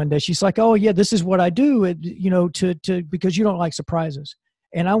me that one day. She's like, "Oh yeah, this is what I do, because you don't like surprises."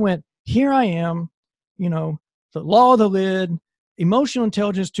 And I went, here I am, the law of the lid, emotional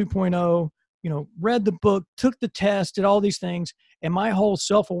intelligence 2.0, read the book, took the test, did all these things. And my whole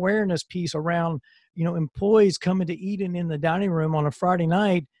self-awareness piece around, employees coming to eat in the dining room on a Friday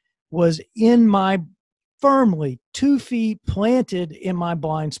night was firmly 2 feet planted in my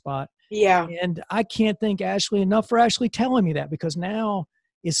blind spot. Yeah. And I can't thank Ashley enough for actually telling me that, because now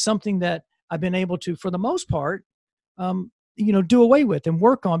is something that I've been able to, for the most part, do away with and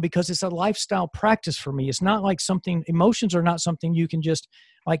work on, because it's a lifestyle practice for me. It's not like emotions are not something you can just,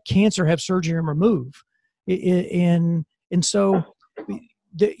 like cancer, have surgery and remove. And so,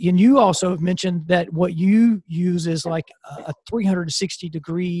 and you also have mentioned that what you use is like a 360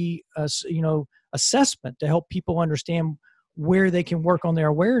 degree, assessment to help people understand where they can work on their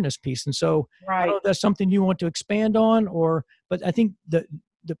awareness piece. And so I don't know if that's something you want to expand on, but I think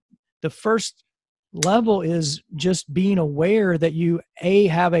the first level is just being aware that you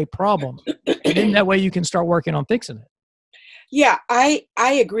have a problem, and then that way you can start working on fixing it. Yeah, I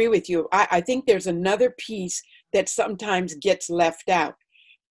agree with you. I think there's another piece that sometimes gets left out.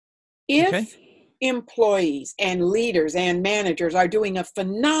 If employees and leaders and managers are doing a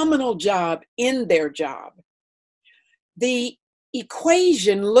phenomenal job in their job, the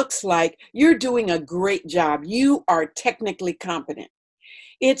equation looks like you're doing a great job. You are technically competent.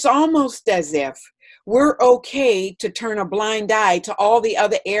 It's almost as if we're okay to turn a blind eye to all the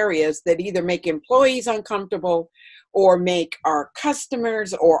other areas that either make employees uncomfortable or make our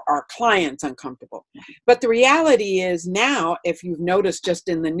customers or our clients uncomfortable. But the reality is now, if you've noticed just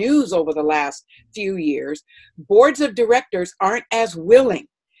in the news over the last few years, boards of directors aren't as willing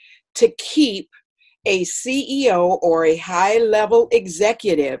to keep a CEO or a high-level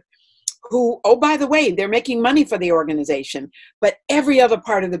executive who, oh, by the way, they're making money for the organization, but every other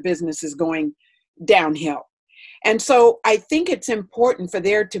part of the business is going downhill. And so I think it's important for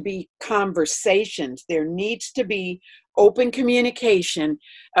there to be conversations. There needs to be open communication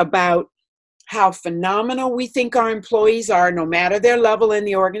about how phenomenal we think our employees are, no matter their level in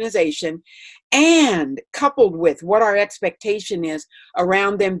the organization, and coupled with what our expectation is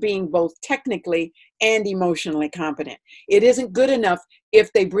around them being both technically and emotionally competent. It isn't good enough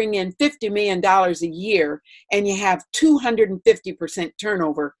if they bring in $50 million a year and you have 250%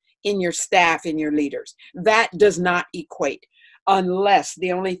 turnover in your staff, in your leaders. That does not equate unless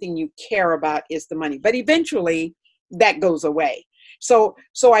the only thing you care about is the money. But eventually that goes away. So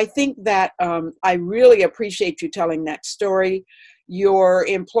I think that I really appreciate you telling that story. Your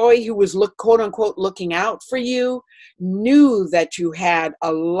employee who was quote unquote looking out for you knew that you had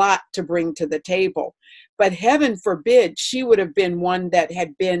a lot to bring to the table, but heaven forbid she would have been one that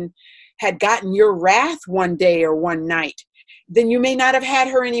had gotten your wrath one day or one night. Then you may not have had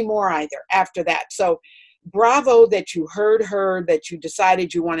her anymore either after that. So bravo that you heard her, that you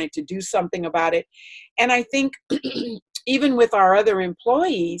decided you wanted to do something about it. And I think even with our other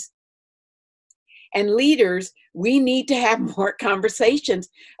employees and leaders, we need to have more conversations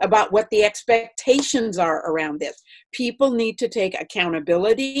about what the expectations are around this. People need to take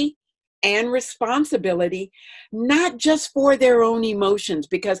accountability and responsibility, not just for their own emotions,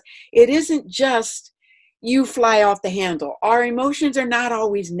 because it isn't just you fly off the handle. Our emotions are not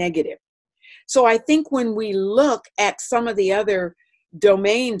always negative. So I think when we look at some of the other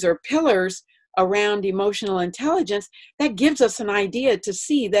domains or pillars around emotional intelligence, that gives us an idea to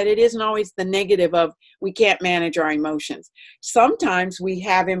see that it isn't always the negative of we can't manage our emotions. Sometimes we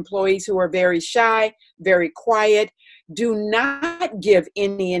have employees who are very shy, very quiet, do not give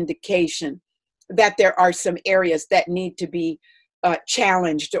any indication that there are some areas that need to be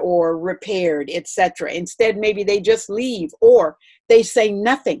challenged or repaired, etc. Instead, maybe they just leave or they say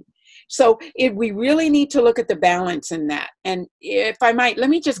nothing. So we really need to look at the balance in that. And if I might, let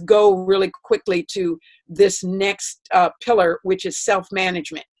me just go really quickly to this next pillar, which is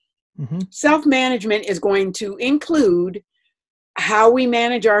self-management. Mm-hmm. Self-management is going to include how we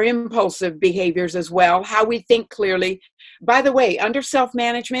manage our impulsive behaviors as well, how we think clearly. By the way, under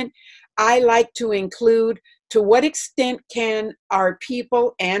self-management, I like to include to what extent can our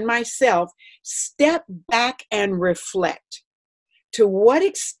people and myself step back and reflect? To what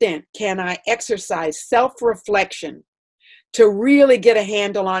extent can I exercise self-reflection to really get a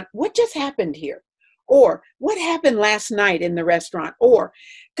handle on what just happened here? Or what happened last night in the restaurant? Or,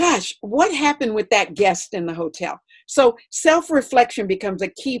 gosh, what happened with that guest in the hotel? So self-reflection becomes a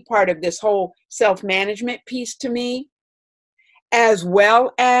key part of this whole self-management piece to me, as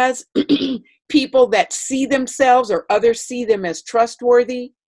well as people that see themselves or others see them as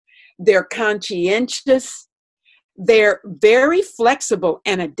trustworthy. They're conscientious. They're very flexible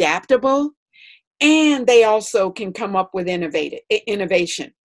and adaptable, and they also can come up with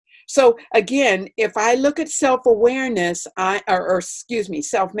innovation. So again, if I look at self-awareness,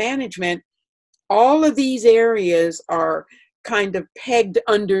 self-management, All of these areas are kind of pegged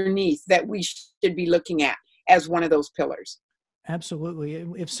underneath that we should be looking at as one of those pillars. Absolutely.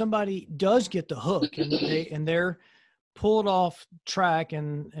 If somebody does get the hook and they're pulled off track,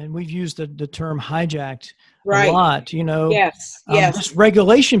 and we've used the term hijacked a Right. lot, Yes. Yes. this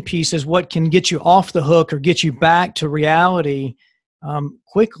regulation piece is what can get you off the hook or get you back to reality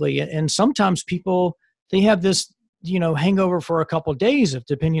quickly. And sometimes people, they have this, hangover for a couple of days, if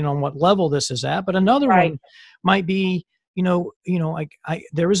depending on what level this is at. But another Right. one might be, like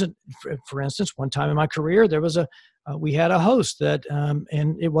there was for instance, one time in my career, there was we had a host that,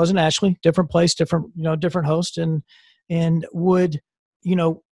 and it wasn't Ashley, different place, different host, and would,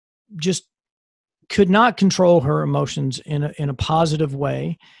 just could not control her emotions in a positive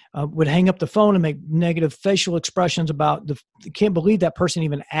way, would hang up the phone and make negative facial expressions about can't believe that person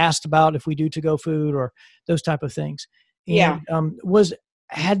even asked about if we do to-go food or those type of things. Yeah. And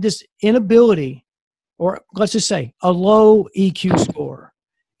had this inability, or let's just say a low EQ score.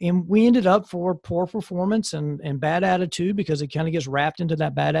 And we ended up for poor performance and bad attitude, because it kind of gets wrapped into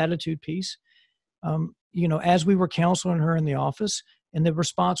that bad attitude piece. As we were counseling her in the office, and the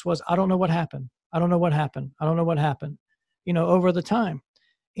response was, I don't know what happened. I don't know what happened. I don't know what happened, over the time.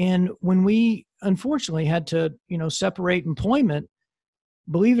 And when we unfortunately had to, separate employment,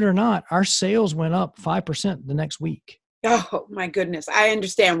 believe it or not, our sales went up 5% the next week. Oh my goodness. I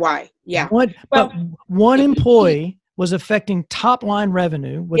understand why. Yeah. But one employee was affecting top line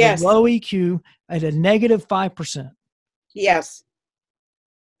revenue with Yes. a low EQ at a negative 5%. Yes.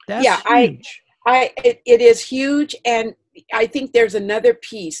 That's huge. It is huge. And I think there's another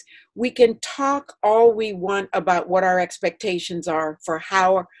piece. We can talk all we want about what our expectations are for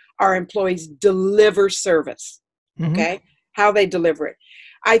how our employees deliver service, okay? How they deliver it.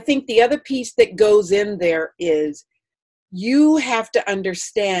 I think the other piece that goes in there is you have to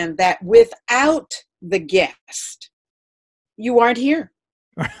understand that without the guest, you aren't here.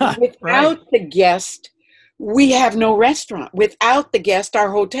 Without Right. the guest, we have no restaurant. Without the guest,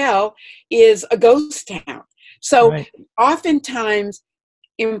 our hotel is a ghost town. So Right. oftentimes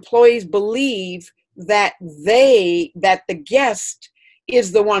employees believe that the guest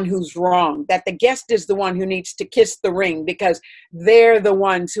is the one who's wrong, that the guest is the one who needs to kiss the ring because they're the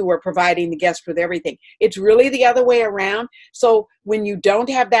ones who are providing the guest with everything. It's really the other way around. So when you don't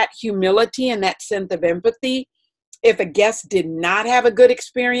have that humility and that sense of empathy, if a guest did not have a good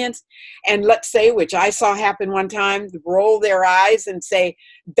experience, and let's say, which I saw happen one time, roll their eyes and say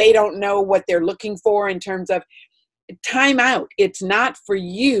they don't know what they're looking for in terms of time out. It's not for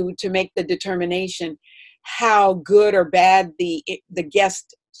you to make the determination how good or bad the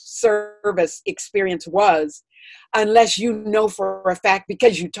guest service experience was, unless you know for a fact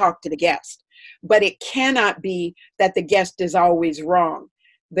because you talked to the guest. But it cannot be that the guest is always wrong.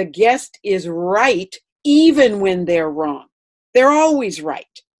 The guest is right even when they're wrong. They're always right.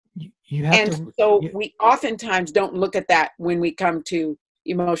 We oftentimes don't look at that when we come to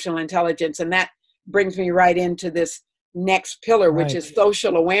emotional intelligence. And that brings me right into this next pillar, which is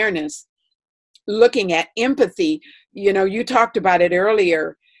social awareness. Looking at empathy, you talked about it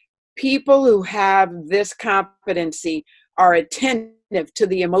earlier. People who have this competency are attentive to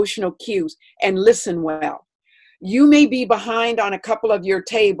the emotional cues and listen well. You may be behind on a couple of your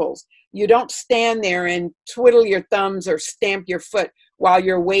tables. You don't stand there and twiddle your thumbs or stamp your foot while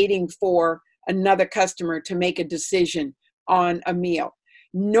you're waiting for another customer to make a decision on a meal.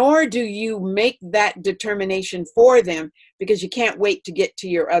 Nor do you make that determination for them because you can't wait to get to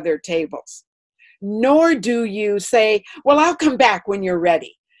your other tables. Nor do you say, well, I'll come back when you're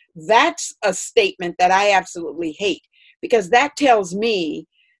ready. That's a statement that I absolutely hate, because that tells me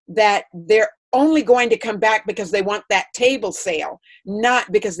that they're only going to come back because they want that table sale,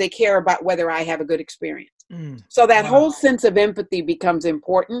 not because they care about whether I have a good experience. So that whole sense of empathy becomes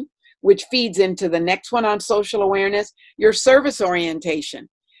important, which feeds into the next one on social awareness, your service orientation.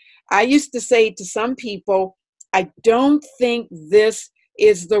 I used to say to some people, I don't think this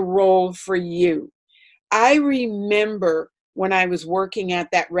is the role for you. I remember when I was working at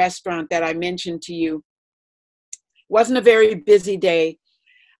that restaurant that I mentioned to you, wasn't a very busy day.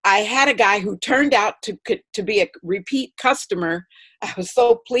 I had a guy who turned out to be a repeat customer. I was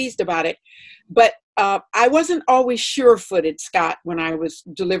so pleased about it. But I wasn't always sure-footed, Scott, when I was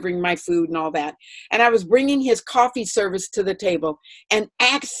delivering my food and all that. And I was bringing his coffee service to the table and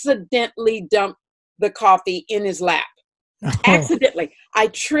accidentally dumped the coffee in his lap. Accidentally. I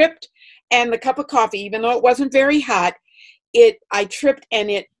tripped, and the cup of coffee, even though it wasn't very hot, I tripped and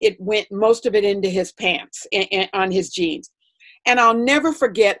it went, most of it, into his pants on his jeans. And I'll never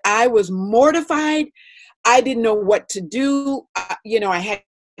forget, I was mortified. I didn't know what to do. I had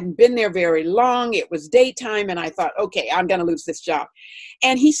hadn't been there very long. It was daytime, and I thought, okay, I'm going to lose this job.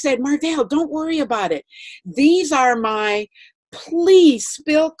 And he said, Marvell, don't worry about it. These are my please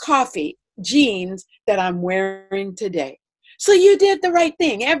spill coffee jeans that I'm wearing today. So you did the right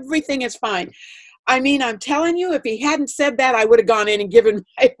thing. Everything is fine. I mean, I'm telling you, if he hadn't said that, I would have gone in and given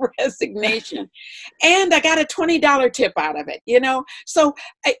my resignation. And I got a $20 tip out of it, you know? So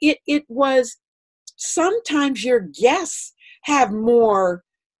it was, sometimes your guests have more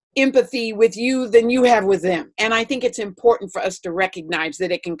empathy with you than you have with them. And I think it's important for us to recognize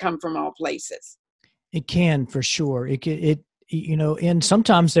that it can come from all places. It can, for sure. You know, and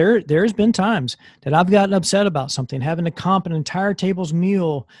sometimes there's been times that I've gotten upset about something, having to comp an entire table's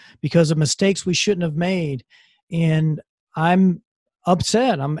meal because of mistakes we shouldn't have made. And I'm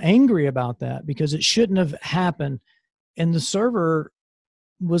upset. I'm angry about that because it shouldn't have happened. And the server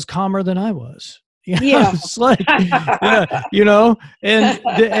was calmer than I was. Yeah. It's like, yeah, you know,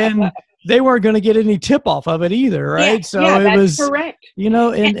 and they weren't going to get any tip off of it either. Right. Yeah, So yeah, it that's was, correct. you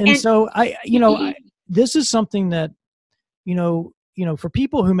know, and so this is something that, you know, for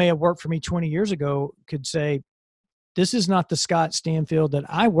people who may have worked for me 20 years ago could say, this is not the Scott Stanfield that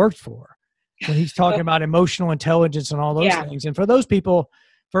I worked for when he's talking about emotional intelligence and all those things. And for those people,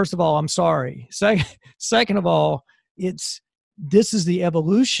 first of all, I'm sorry. Second of all, this is the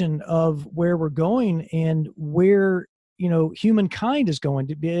evolution of where we're going and where, you know, humankind is going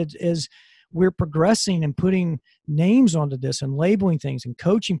to be as we're progressing and putting names onto this and labeling things and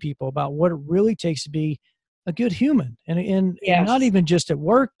coaching people about what it really takes to be a good human and not even just at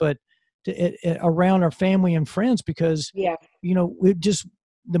work, but around our family and friends, because, you know,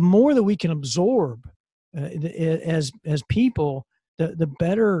 the more that we can absorb as people, the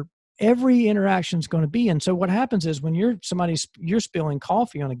better every interaction is going to be. And so what happens is when you're spilling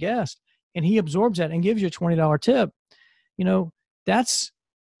coffee on a guest and he absorbs that and gives you a $20 tip, you know, that's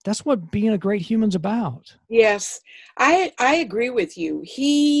what being a great human's about. Yes, I agree with you.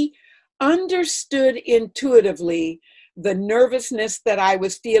 He understood intuitively the nervousness that I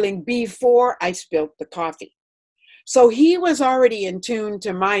was feeling before I spilled the coffee. So he was already in tune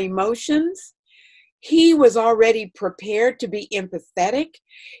to my emotions. He was already prepared to be empathetic.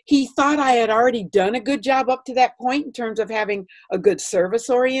 He thought I had already done a good job up to that point in terms of having a good service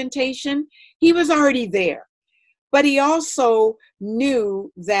orientation. He was already there. But he also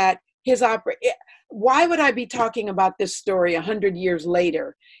knew that why would I be talking about this story 100 years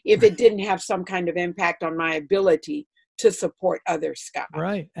later if it didn't have some kind of impact on my ability to support others, Scott?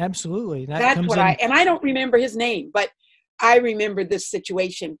 Right. Absolutely. That's what and I don't remember his name, but I remember this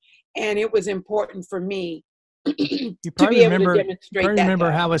situation, and it was important for me to be able to demonstrate that.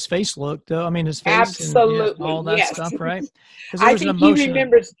 Remember how his face looked, though. I mean, his face, absolutely, and all that stuff, right? I think he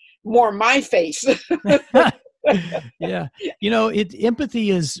remembers more my face. Yeah. You know,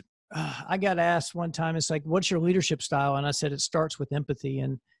 empathy is, I got asked one time, it's like, what's your leadership style? And I said, it starts with empathy.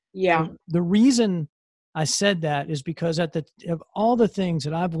 And the reason I said that is because of all the things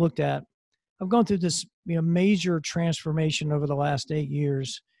that I've looked at, I've gone through this, you know, major transformation over the last 8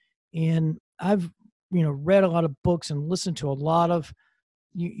 years. And I've, you know, read a lot of books and listened to a lot of,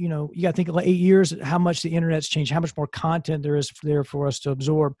 you know, you got to think of 8 years, how much the internet's changed, how much more content there is there for us to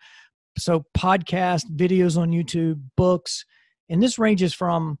absorb. So podcast, videos on YouTube, books, and this ranges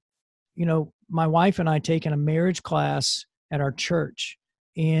from, you know, my wife and I taking a marriage class at our church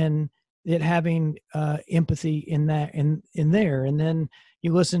and it having empathy in that, in there. And then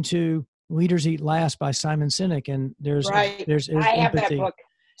you listen to Leaders Eat Last by Simon Sinek, and there's I empathy. Have that book.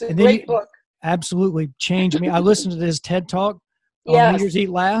 It's a great book. Absolutely changed me. I listened to this TED Talk on Leaders Eat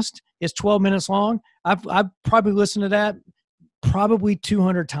Last. It's 12 minutes long. I've probably listened to that probably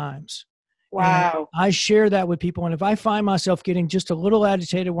 200 times. Wow. And I share that with people. And if I find myself getting just a little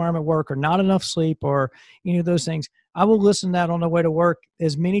agitated where I'm at work or not enough sleep or any of those things, I will listen to that on the way to work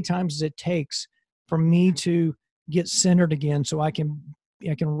as many times as it takes for me to get centered again so I can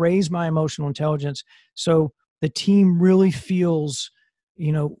raise my emotional intelligence so the team really feels,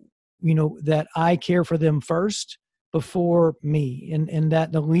 you know, that I care for them first before me, and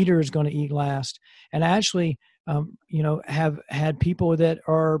that the leader is going to eat last. And actually, you know, have had people that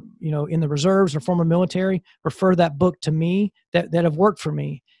are, you know, in the reserves or former military refer that book to me that have worked for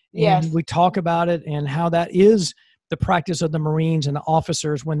me. Yes. And we talk about it and how that is the practice of the Marines and the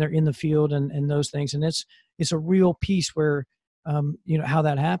officers when they're in the field and those things. And it's a real piece where, you know, how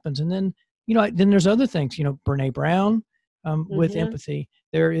that happens. And then, you know, then there's other things, you know, Brene Brown, with empathy.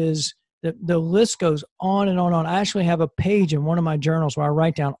 There is, the list goes on and on and on. I actually have a page in one of my journals where I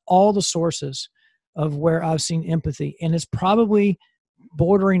write down all the sources of where I've seen empathy. And it's probably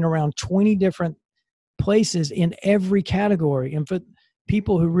bordering around 20 different places in every category. And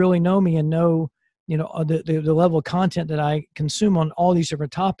people who really know me and know, the level of content that I consume on all these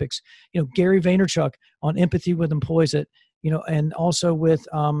different topics. Gary Vaynerchuk on empathy with employees and also with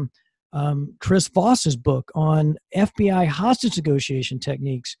Chris Voss's book on FBI hostage negotiation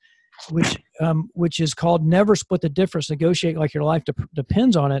techniques, which is called Never Split the Difference, Negotiate Like Your Life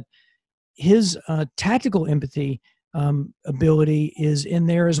Depends on It. His tactical empathy ability is in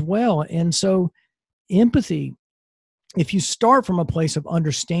there as well. And so empathy, if you start from a place of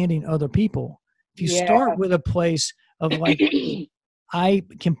understanding other people, if you start with a place of like, I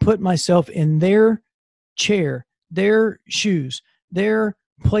can put myself in their chair, their shoes, their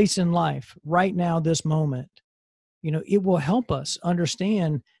place in life right now, this moment, it will help us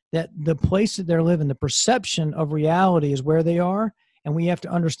understand that the place that they're living, the perception of reality is where they are. And we have to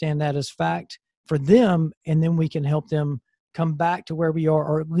understand that as fact for them. And then we can help them come back to where we are,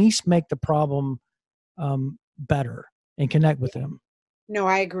 or at least make the problem better and connect with them. No,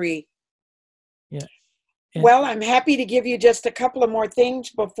 I agree. Yeah. Well, I'm happy to give you just a couple of more things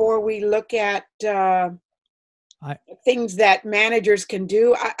before we look at things that managers can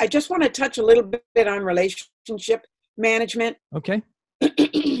do. I just want to touch a little bit on relationship management. Okay.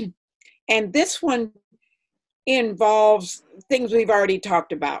 And this one involves things we've already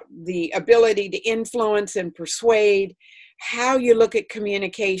talked about: the ability to influence and persuade, how you look at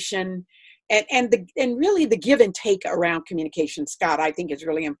communication, and really the give and take around communication, Scott, I think is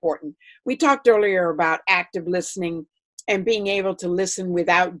really important. We talked earlier about active listening and being able to listen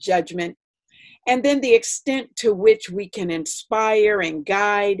without judgment, and then the extent to which we can inspire and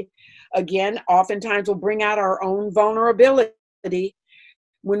guide. Again, oftentimes we'll bring out our own vulnerability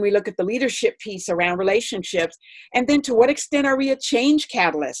when we look at the leadership piece around relationships. And then to what extent are we a change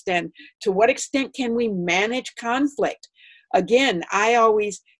catalyst? And to what extent can we manage conflict? Again, I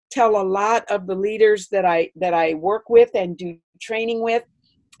always tell a lot of the leaders that I work with and do training with,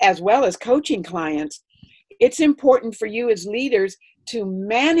 as well as coaching clients, it's important for you as leaders to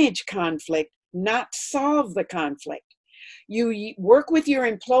manage conflict, not solve the conflict. You work with your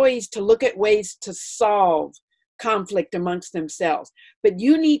employees to look at ways to solve conflict amongst themselves, but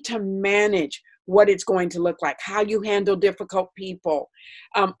you need to manage what it's going to look like, how you handle difficult people,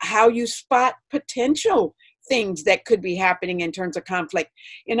 how you spot potential things that could be happening in terms of conflict.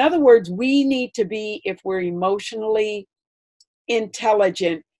 In other words, we need to be, if we're emotionally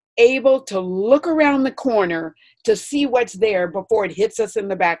intelligent, able to look around the corner to see what's there before it hits us in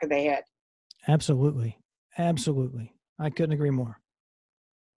the back of the head. Absolutely. Absolutely. I couldn't agree more.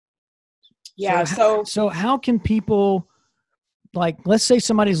 Yeah. So how can people, like, let's say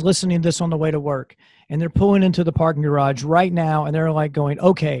somebody's listening to this on the way to work and they're pulling into the parking garage right now and they're like going,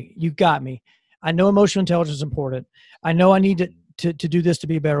 okay, you got me. I know emotional intelligence is important. I know I need to do this to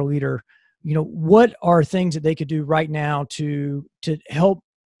be a better leader. What are things that they could do right now to help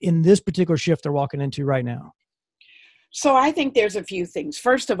in this particular shift they're walking into right now? So I think there's a few things.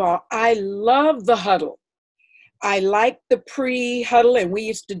 First of all, I love the huddle. I like the pre-huddle, and we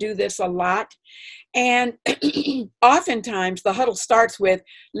used to do this a lot. And oftentimes the huddle starts with,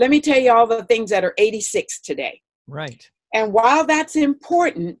 let me tell you all the things that are 86 today. Right. And while that's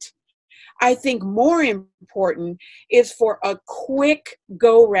important, I think more important is for a quick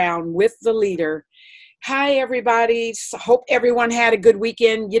go round with the leader. Hi, everybody. Hope everyone had a good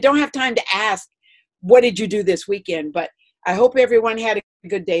weekend. You don't have time to ask, what did you do this weekend? But I hope everyone had a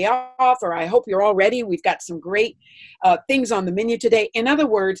good day off, or I hope you're all ready. We've got some great things on the menu today. In other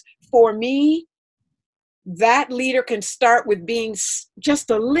words, for me, that leader can start with being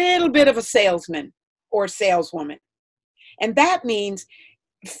just a little bit of a salesman or saleswoman. And that means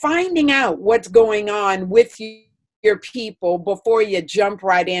finding out what's going on with your people before you jump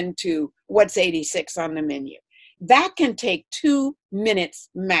right into what's 86 on the menu. That can take 2 minutes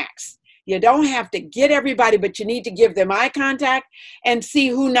max. You don't have to get everybody, but you need to give them eye contact and see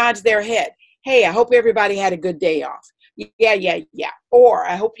who nods their head. Hey, I hope everybody had a good day off. Yeah. Or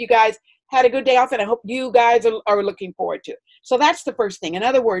I hope you guys had a good day off, and I hope you guys are looking forward to it. So that's the first thing. In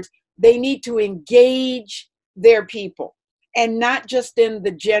other words, they need to engage their people, and not just in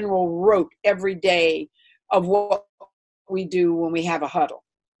the general rote every day of what we do when we have a huddle.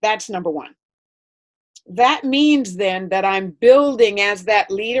 That's number one. That means then that I'm building, as that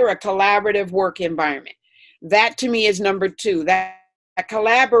leader, a collaborative work environment. That to me is number two. That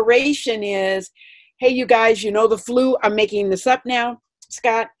collaboration is, hey, you guys, the flu, I'm making this up now,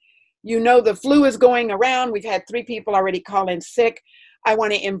 Scott, the flu is going around. We've had 3 people already call in sick. I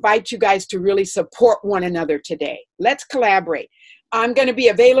want to invite you guys to really support one another today. Let's collaborate. I'm going to be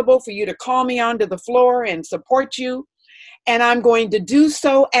available for you to call me onto the floor and support you. And I'm going to do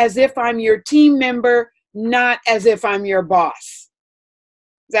so as if I'm your team member, not as if I'm your boss.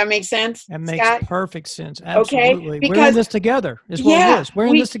 that make sense, That makes Scott? perfect sense. Okay, Absolutely. We're in because this together is what it yeah, is. We're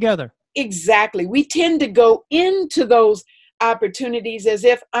in this together. exactly. We tend to go into those opportunities as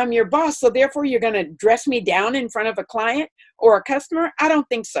if I'm your boss, so therefore you're going to dress me down in front of a client or a customer. I don't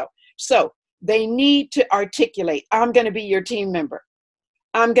think so. So they need to articulate, I'm going to be your team member.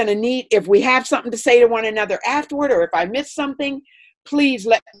 I'm going to need, if we have something to say to one another afterward, or if I miss something, please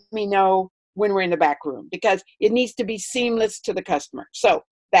let me know when we're in the back room, because it needs to be seamless to the customer. So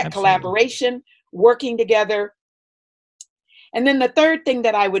that Absolutely. collaboration, working together. And then the third thing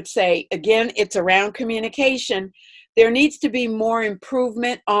that I would say, again, it's around communication. There needs to be more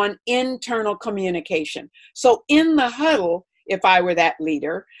improvement on internal communication. So in the huddle, if I were that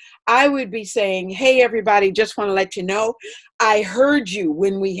leader, I would be saying, hey, everybody, just want to let you know, I heard you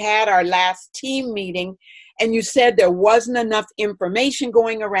when we had our last team meeting, and you said there wasn't enough information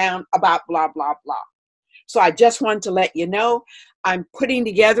going around about blah, blah, blah. So I just want to let you know, I'm putting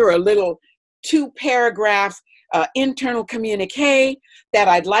together a little 2-paragraph internal communique that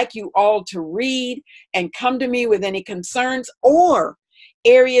I'd like you all to read and come to me with any concerns or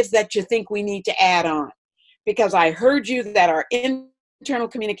areas that you think we need to add on. Because I heard you that our internal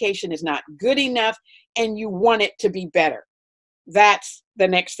communication is not good enough and you want it to be better. That's the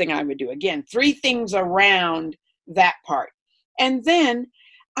next thing I would do. Again, 3 things around that part. And then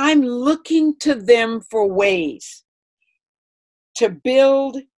I'm looking to them for ways to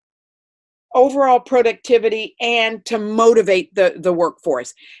build overall productivity and to motivate the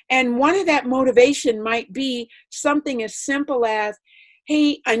workforce. And one of that motivation might be something as simple as,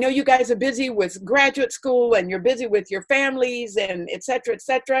 hey, I know you guys are busy with graduate school and you're busy with your families and et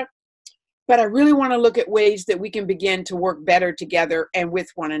cetera, but I really want to look at ways that we can begin to work better together and with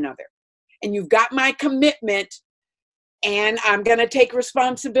one another. And you've got my commitment, and I'm going to take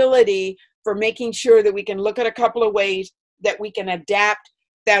responsibility for making sure that we can look at a couple of ways that we can adapt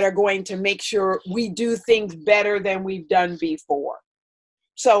that are going to make sure we do things better than we've done before.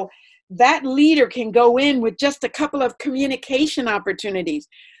 So that leader can go in with just a couple of communication opportunities.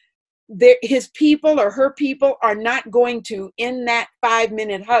 His people or her people are not going to, in that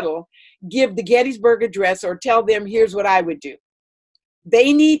 5-minute huddle, give the Gettysburg Address or tell them, here's what I would do.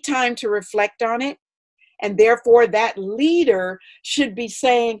 They need time to reflect on it. And therefore, that leader should be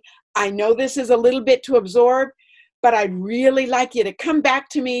saying, I know this is a little bit to absorb, but I'd really like you to come back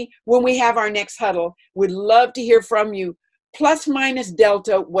to me when we have our next huddle. Would love to hear from you, plus minus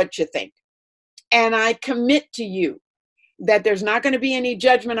delta, what you think. And I commit to you that there's not going to be any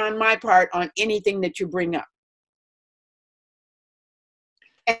judgment on my part on anything that you bring up.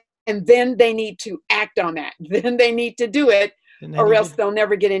 And then they need to act on that. Then they need to do it, or else they'll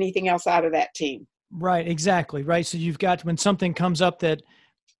never get anything else out of that team. Right, exactly. Right. So you've got, when something comes up that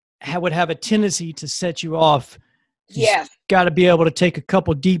would have a tendency to set you off, Yes. Got to be able to take a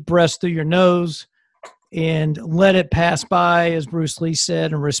couple deep breaths through your nose and let it pass by, as Bruce Lee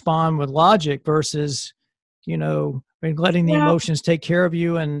said, and respond with logic versus, letting the emotions take care of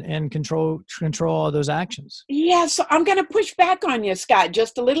you and control all those actions. Yeah, so I'm going to push back on you, Scott,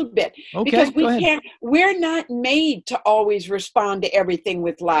 just a little bit. Okay, because we're not made to always respond to everything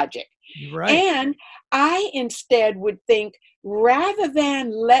with logic. Right. And I instead would think, rather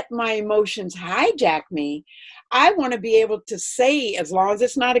than let my emotions hijack me, I want to be able to say, as long as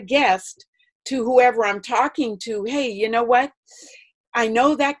it's not a guest, to whoever I'm talking to, hey, you know what? I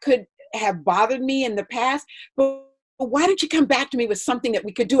know that could have bothered me in the past, but why don't you come back to me with something that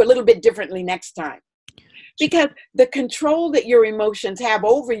we could do a little bit differently next time? Because the control that your emotions have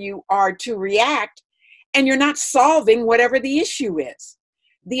over you are to react, and you're not solving whatever the issue is.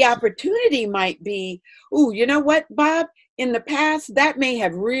 The opportunity might be, ooh, you know what, Bob? In the past, that may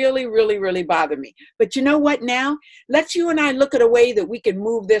have really, really, really bothered me. But you know what now? Let's you and I look at a way that we can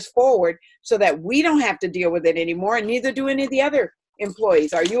move this forward so that we don't have to deal with it anymore, and neither do any of the other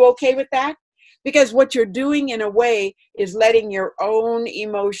employees. Are you okay with that? Because what you're doing in a way is letting your own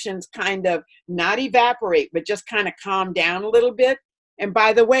emotions kind of not evaporate, but just kind of calm down a little bit. And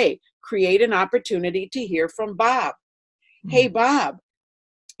by the way, create an opportunity to hear from Bob. Hey, Bob,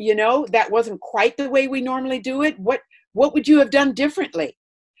 that wasn't quite the way we normally do it. What would you have done differently?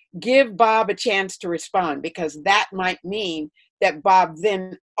 Give Bob a chance to respond, because that might mean that Bob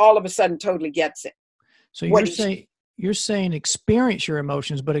then all of a sudden totally gets it. So you're saying experience your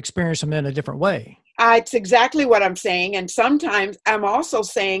emotions, but experience them in a different way. It's exactly what I'm saying. And sometimes I'm also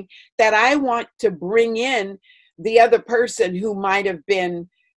saying that I want to bring in the other person who might have been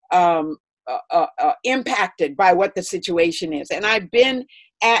impacted by what the situation is. And I've been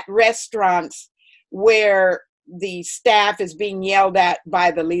at restaurants where the staff is being yelled at by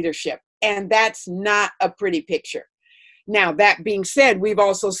the leadership, and that's not a pretty picture. Now, that being said, we've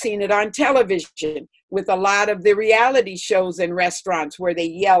also seen it on television with a lot of the reality shows in restaurants where they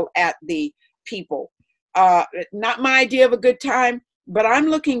yell at the people. Not my idea of a good time, but I'm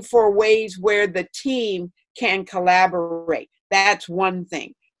looking for ways where the team can collaborate. That's one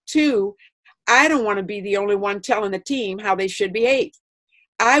thing. Two, I don't want to be the only one telling the team how they should behave.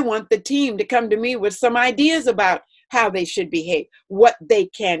 I want the team to come to me with some ideas about how they should behave, what they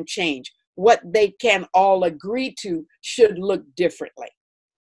can change, what they can all agree to should look differently.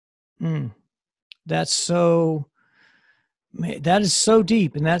 That's so, that is so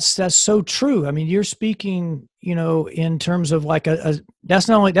deep. And that's so true. I mean, you're speaking, in terms of like that's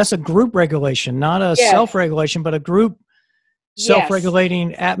not only, that's a group regulation, not a self-regulation, but a group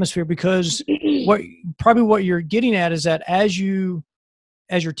self-regulating atmosphere, because what you're getting at is that as your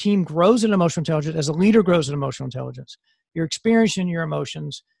team grows in emotional intelligence, as a leader grows in emotional intelligence, you're experiencing your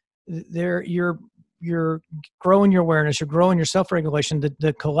emotions, you're growing your awareness, you're growing your self-regulation.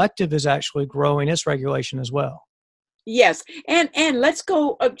 The collective is actually growing its regulation as well. Yes. And let's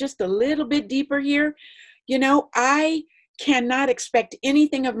go just a little bit deeper here. I cannot expect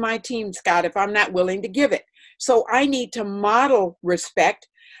anything of my team, Scott, if I'm not willing to give it. So I need to model respect.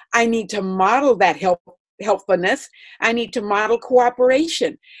 I need to model that helpfulness. I need to model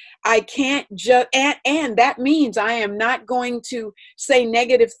cooperation. I can't just, and that means I am not going to say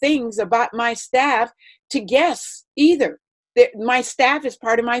negative things about my staff to guests either. My staff is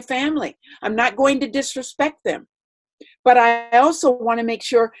part of my family. I'm not going to disrespect them. But I also want to make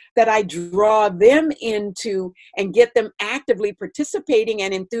sure that I draw them into and get them actively participating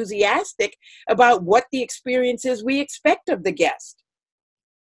and enthusiastic about what the experience is we expect of the guest.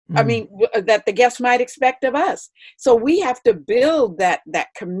 I mean, that the guest might expect of us. So we have to build that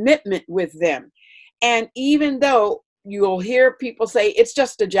commitment with them. And even though you'll hear people say, it's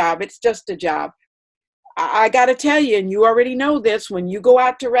just a job, it's just a job. I got to tell you, and you already know this, when you go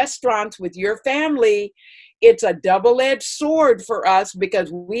out to restaurants with your family, it's a double-edged sword for us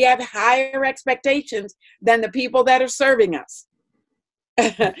because we have higher expectations than the people that are serving us.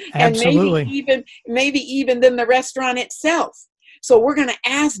 And Absolutely. maybe even than the restaurant itself. So we're going to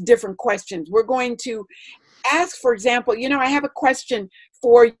ask different questions. We're going to ask, for example, I have a question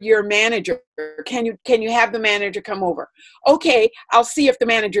for your manager. Can you have the manager come over? Okay, I'll see if the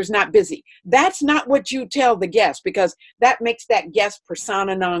manager's not busy. That's not what you tell the guest, because that makes that guest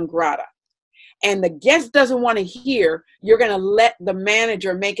persona non grata. And the guest doesn't want to hear, you're going to let the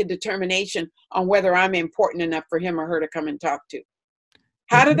manager make a determination on whether I'm important enough for him or her to come and talk to.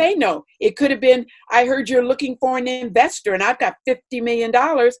 How do they know? It could have been, I heard you're looking for an investor and I've got $50 million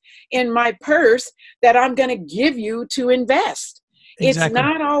in my purse that I'm going to give you to invest. Exactly. It's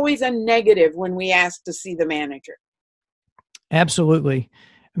not always a negative when we ask to see the manager. Absolutely.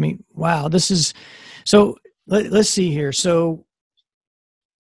 I mean, wow, this is, so let's see here. So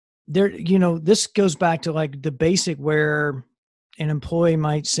there, this goes back to like the basic where an employee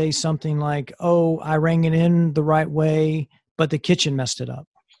might say something like, oh, I rang it in the right way, but the kitchen messed it up.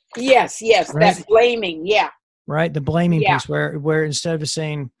 Yes. Right? That blaming. Yeah. Right. The blaming piece where instead of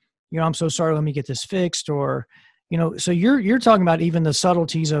saying, I'm so sorry, let me get this fixed, or, so you're talking about even the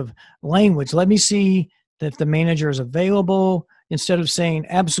subtleties of language. Let me see if the manager is available, instead of saying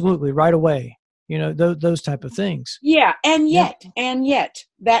absolutely right away, those type of things. Yeah. And yet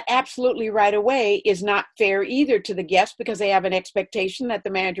that absolutely right away is not fair either to the guest, because they have an expectation that the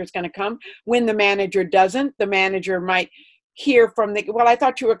manager is going to come. When the manager doesn't, the manager might hear from well, I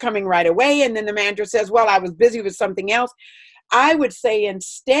thought you were coming right away. And then the manager says, well, I was busy with something else. I would say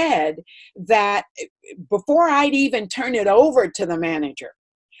instead that before I'd even turn it over to the manager,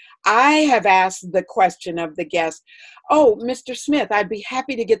 I have asked the question of the guest, oh, Mr. Smith, I'd be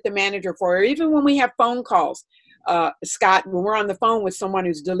happy to get the manager for her. Even when we have phone calls, Scott, when we're on the phone with someone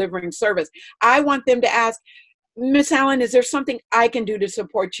who's delivering service, I want them to ask, Miss Allen, is there something I can do to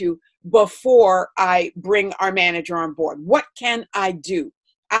support you before I bring our manager on board? What can I do?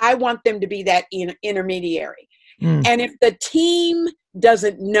 I want them to be that intermediary. And if the team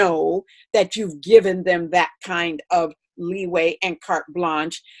doesn't know that you've given them that kind of leeway and carte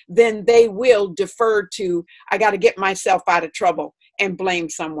blanche, then they will defer to, I got to get myself out of trouble, and blame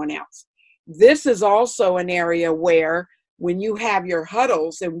someone else. This is also an area where when you have your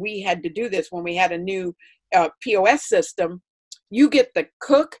huddles, and we had to do this when we had a new POS system, you get the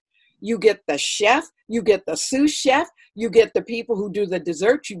cook, you get the chef, you get the sous chef, you get the people who do the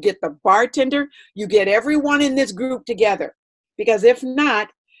desserts, you get the bartender, you get everyone in this group together. Because if not,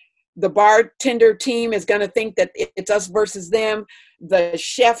 the bartender team is going to think that it's us versus them. The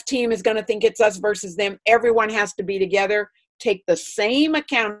chef team is going to think it's us versus them. Everyone has to be together, take the same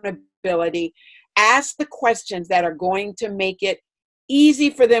accountability, Ask the questions that are going to make it easy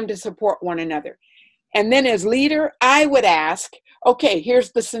for them to support one another. And then as leader, I would ask, okay,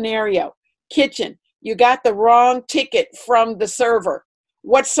 here's the scenario. Kitchen, you got the wrong ticket from the server.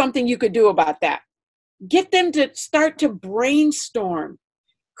 What's something you could do about that? Get them to start to brainstorm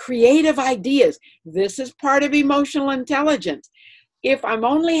creative ideas. This is part of emotional intelligence. If I'm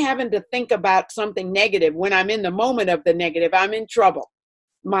only having to think about something negative when I'm in the moment of the negative, I'm in trouble.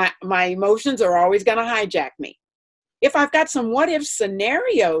 My emotions are always going to hijack me. If I've got some what if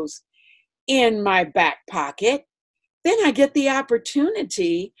scenarios in my back pocket, then I get the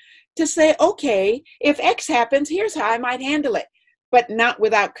opportunity to say, okay, if X happens, here's how I might handle it, but not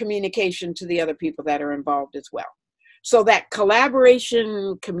without communication to the other people that are involved as well. So that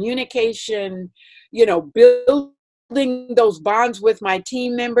collaboration, communication, building those bonds with my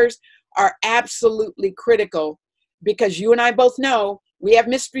team members are absolutely critical, because you and I both know we have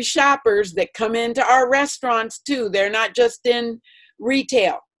mystery shoppers that come into our restaurants too. They're not just in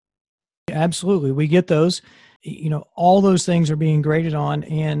retail. Absolutely. We get those. All those things are being graded on.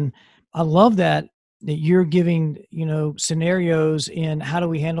 And I love that you're giving, scenarios in how do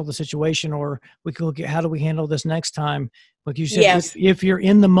we handle the situation, or we could look at how do we handle this next time. Like you said, Yes. if you're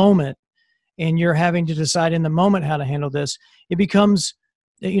in the moment and you're having to decide in the moment how to handle this, it becomes,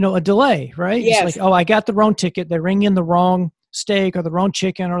 a delay, right? Yes. It's like, oh, I got the wrong ticket. They ring in the wrong steak or the wrong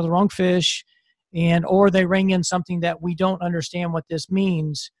chicken or the wrong fish, or they ring in something that we don't understand what this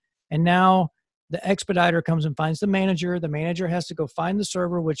means. And now the expediter comes and finds the manager. The manager has to go find the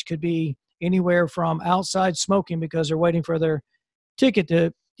server, which could be anywhere from outside smoking because they're waiting for their ticket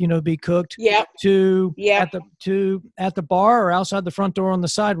to, be cooked, Yep. to Yep. at the bar or outside the front door on the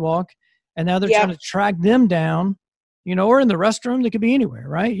sidewalk. And now they're Yep. trying to track them down, or in the restroom. They could be anywhere,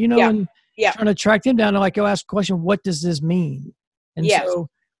 right? And trying to track them down and go ask a question, what does this mean? And Yes. so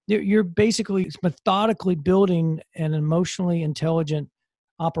you're basically methodically building an emotionally intelligent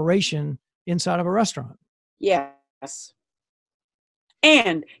operation inside of a restaurant. Yes.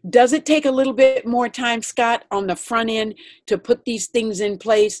 And does it take a little bit more time, Scott, on the front end to put these things in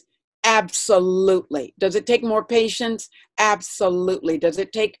place? Absolutely. Does it take more patience? Absolutely. Does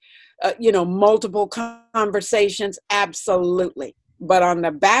it take, multiple conversations? Absolutely. But on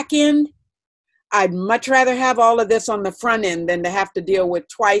the back end, I'd much rather have all of this on the front end than to have to deal with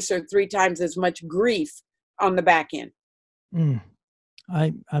twice or three times as much grief on the back end.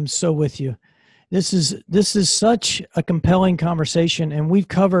 I'm so with you. This is such a compelling conversation, and we've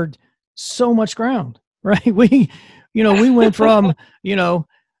covered so much ground, right? We went from,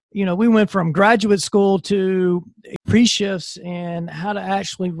 we went from graduate school to pre-shifts and how to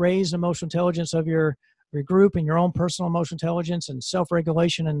actually raise emotional intelligence of your group and your own personal emotional intelligence and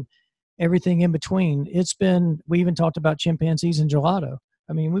self-regulation and everything in between. We even talked about chimpanzees and gelato.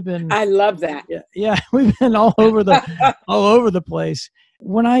 I mean, I love that. Yeah, we've been all over the place.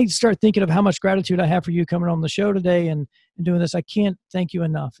 When I start thinking of how much gratitude I have for you coming on the show today and doing this, I can't thank you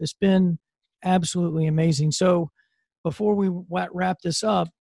enough. It's been absolutely amazing. So before we wrap this up,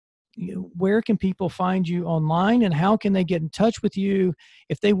 where can people find you online, and how can they get in touch with you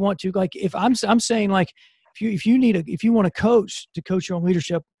if they want to? Like, if I'm saying, like, if you want to coach your own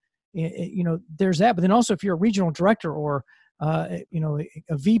leadership, there's that. But then also, if you're a regional director or a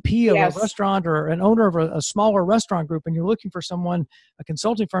VP of Yes. a restaurant or an owner of a smaller restaurant group, and you're looking for someone, a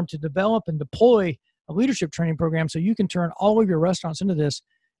consulting firm, to develop and deploy a leadership training program so you can turn all of your restaurants into this,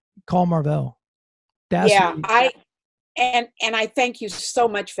 call Marvell. And I thank you so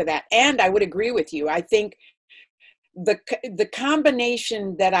much for that. And I would agree with you. I think the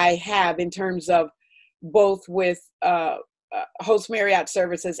combination that I have in terms of both with Host Marriott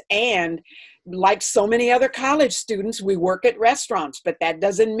Services and, like so many other college students, we work at restaurants, but that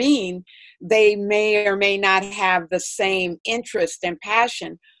doesn't mean they may or may not have the same interest and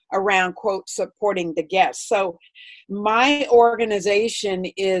passion around, quote, supporting the guests. So my organization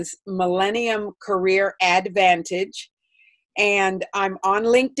is Millennium Career Advantage, and I'm on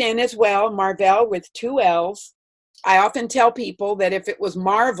LinkedIn as well, Marvell with 2 L's. I often tell people that if it was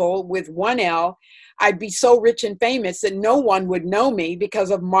Marvel with 1 L, I'd be so rich and famous that no one would know me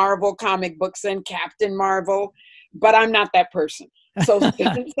because of Marvel comic books and Captain Marvel, but I'm not that person. So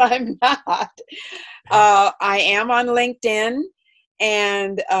since I'm not, I am on LinkedIn,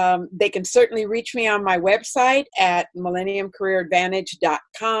 and they can certainly reach me on my website at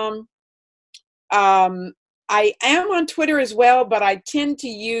millenniumcareeradvantage.com. I am on Twitter as well, but I tend to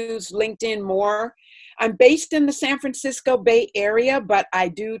use LinkedIn more. I'm based in the San Francisco Bay Area, but I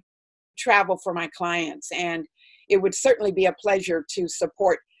do travel for my clients, and it would certainly be a pleasure to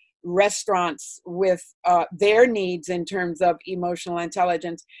support restaurants with their needs in terms of emotional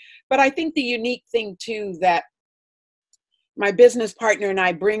intelligence. But I think the unique thing too that my business partner and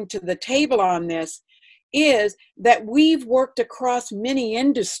I bring to the table on this is that we've worked across many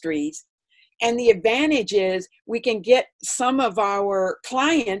industries. And the advantage is we can get some of our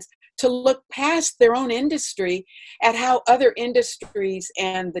clients to look past their own industry at how other industries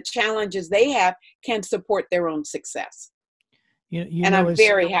and the challenges they have can support their own success. And I'm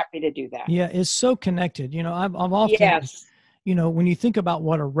very happy to do that. Yeah, it's so connected. I've often, Yes. when you think about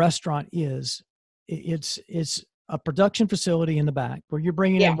what a restaurant is, it's a production facility in the back where you're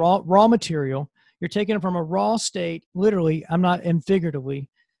bringing in raw material. You're taking it from a raw state, literally, and figuratively,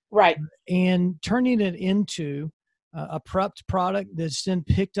 right, and turning it into a prepped product that's then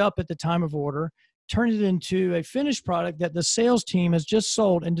picked up at the time of order, turn it into a finished product that the sales team has just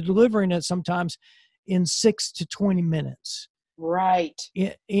sold, and delivering it sometimes in 6 to 20 minutes. Right.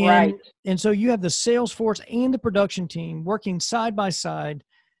 And so you have the sales force and the production team working side by side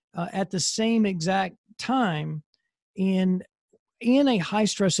at the same exact time in a high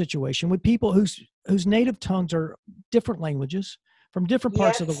stress situation with people whose native tongues are different languages from different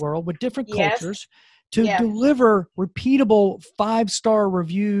parts of the world with different cultures to deliver repeatable 5-star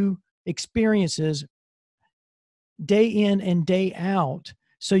review experiences day in and day out.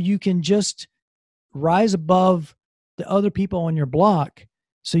 So you can just rise above the other people on your block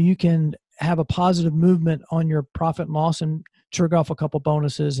so you can have a positive movement on your profit and loss and trigger off a couple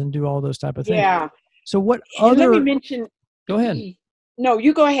bonuses and do all those type of things. Yeah. So what and let me mention, go ahead. No,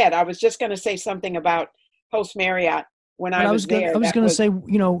 you go ahead. I was just going to say something about Post Marriott when I was there. I was going to say,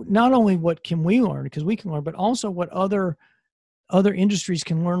 not only what can we learn, because we can learn, but also what other industries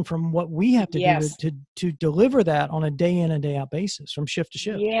can learn from what we have to do to deliver that on a day in and day out basis from shift to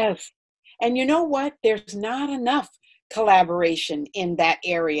shift. Yes. And you know what? There's not enough collaboration in that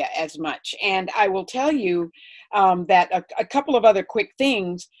area as much. And I will tell you that a couple of other quick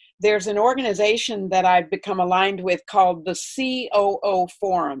things. There's an organization that I've become aligned with called the COO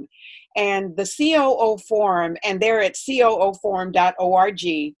Forum. And the COO Forum, and they're at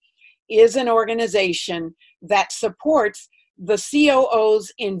cooforum.org, is an organization that supports the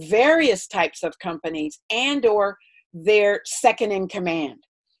COOs in various types of companies and or their second in command.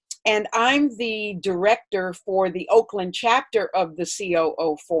 And I'm the director for the Oakland chapter of the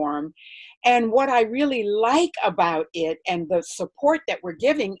COO Forum. And what I really like about it and the support that we're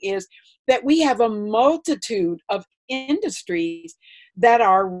giving is that we have a multitude of industries that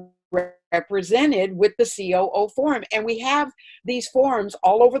are represented with the COO Forum. And we have these forums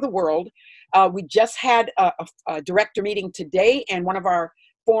all over the world. We just had a director meeting today, and one of our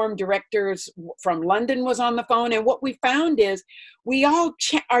forum directors from London was on the phone. And what we found is we all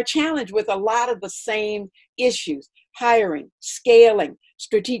are challenged with a lot of the same issues: hiring, scaling,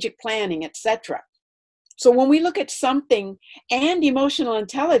 strategic planning, etc. So when we look at something, and emotional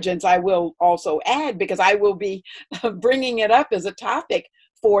intelligence, I will also add, because I will be bringing it up as a topic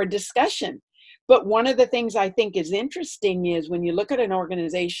for discussion. But one of the things I think is interesting is when you look at an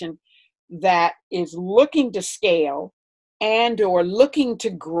organization that is looking to scale and or looking to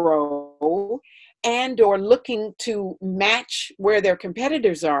grow and or looking to match where their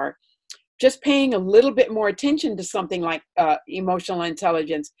competitors are, just paying a little bit more attention to something like emotional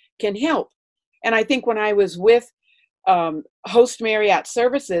intelligence can help. And I think when I was with Host Marriott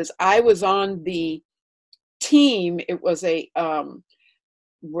Services, I was on the team. It was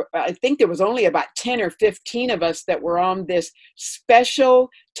I think there was only about 10 or 15 of us that were on this special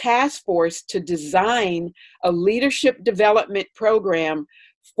task force to design a leadership development program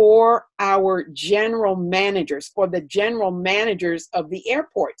for our general managers, for the general managers of the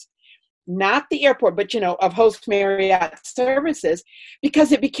airports. Not the airport, but, of Host Marriott Services,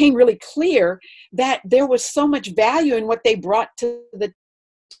 because it became really clear that there was so much value in what they brought to the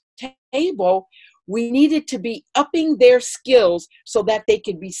table. We needed to be upping their skills so that they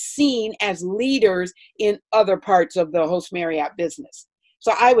could be seen as leaders in other parts of the Host Marriott business.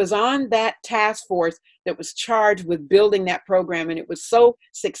 So I was on that task force that was charged with building that program, and it was so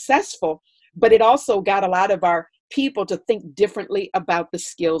successful, but it also got a lot of our people to think differently about the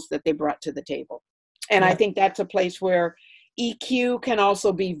skills that they brought to the table. And I think that's a place where EQ can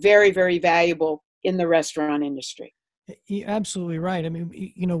also be very, very valuable in the restaurant industry. You're absolutely right. I mean,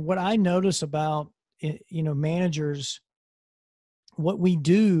 what I notice about, managers, what we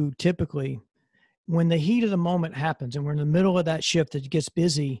do typically when the heat of the moment happens and we're in the middle of that shift that gets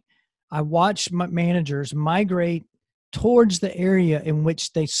busy, I watch my managers migrate towards the area in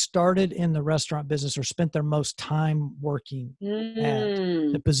which they started in the restaurant business or spent their most time working at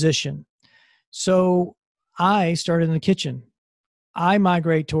the position. So I started in the kitchen I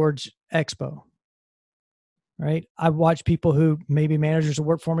migrate towards expo, right? I've watched people who maybe managers who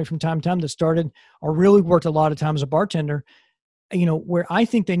work for me from time to time that started or really worked a lot of time as a bartender, where I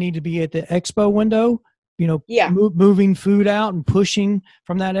think they need to be at the expo window, Yeah. moving food out and pushing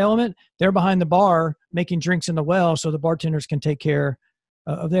from that element. They're behind the bar making drinks in the well so the bartenders can take care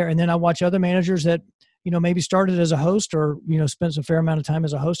of there. And then I watch other managers that, maybe started as a host or, spent a fair amount of time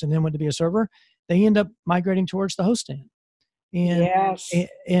as a host and then went to be a server. They end up migrating towards the host stand. And, Yes.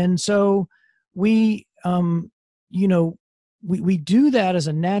 and so we, you know, we do that as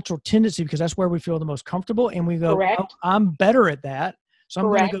a natural tendency because that's where we feel the most comfortable. And we go, oh, Correct. I'm better at that. So I'm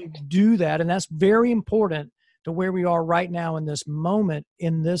going to go Correct. do that. And that's very important to where we are right now in this moment,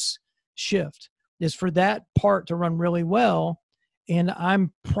 in this shift, is for that part to run really well. And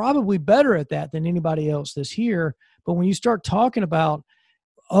I'm probably better at that than anybody else that's here. But when you start talking about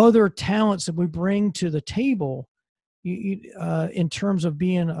other talents that we bring to the table, in terms of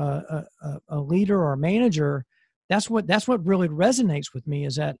being a leader or a manager, that's what really resonates with me,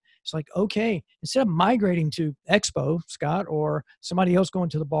 is that it's like, okay, instead of migrating to expo, Scott, or somebody else going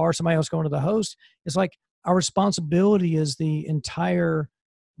to the bar, somebody else going to the host, it's like our responsibility is the entire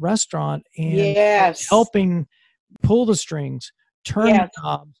restaurant and Yes. helping pull the strings, turn the Yes.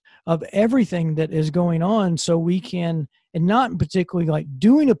 knobs of everything that is going on so we can, and not particularly like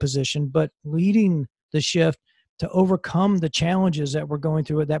doing a position, but leading the shift to overcome the challenges that we're going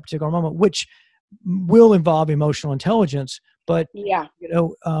through at that particular moment, which will involve emotional intelligence. But Yeah.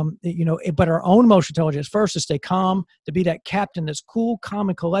 but our own emotional intelligence first, to stay calm, to be that captain that's cool, calm,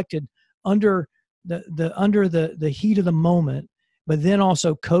 and collected under the heat of the moment, but then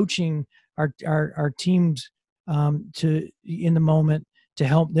also coaching our teams to in the moment to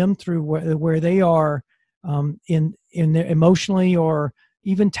help them through where they are in their emotionally or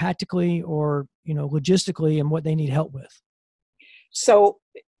even tactically or logistically and what they need help with. So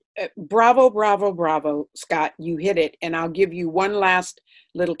bravo, bravo, bravo, Scott. You hit it. And I'll give you one last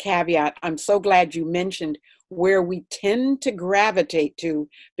little caveat. I'm so glad you mentioned where we tend to gravitate to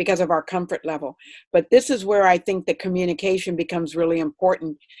because of our comfort level. But this is where I think the communication becomes really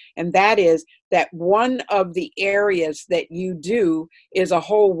important. And that is that one of the areas that you do is a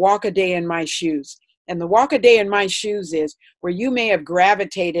whole walk a day in my shoes. And the walk a day in my shoes is where you may have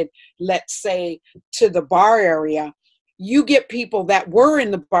gravitated, let's say, to the bar area. You get people that were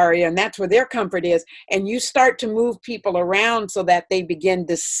in the bar area and that's where their comfort is. And you start to move people around so that they begin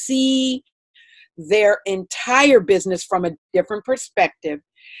to see their entire business from a different perspective.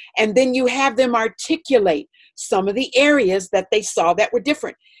 And then you have them articulate some of the areas that they saw that were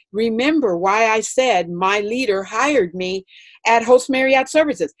different. Remember why I said my leader hired me at Host Marriott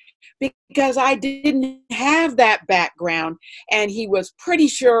Services, because I didn't have that background, and he was pretty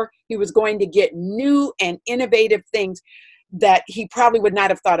sure he was going to get new and innovative things that he probably would not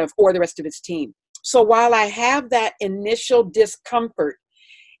have thought of, or the rest of his team. So while I have that initial discomfort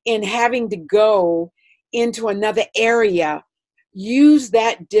in having to go into another area, use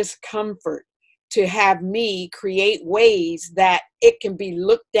that discomfort to have me create ways that it can be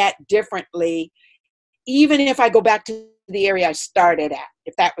looked at differently, even if I go back to the area I started at,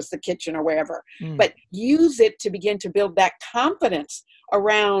 if that was the kitchen or wherever. But use it to begin to build that confidence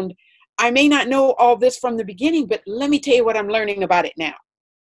around, I may not know all this from the beginning, but let me tell you what I'm learning about it now.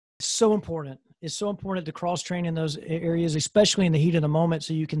 So important. It's so important to cross train in those areas, especially in the heat of the moment,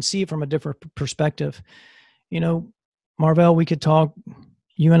 so you can see it from a different perspective. Marvell, we could talk,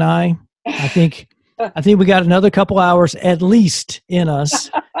 you and I think we got another couple hours at least in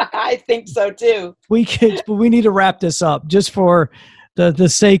us. I think so too. But we need to wrap this up just for the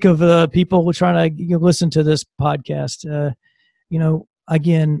sake of people trying to listen to this podcast.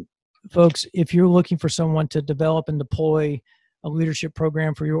 Again, folks, if you're looking for someone to develop and deploy a leadership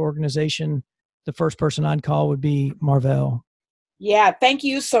program for your organization, the first person I'd call would be Marvell. Yeah, thank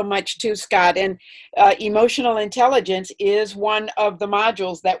you so much too, Scott. And emotional intelligence is one of the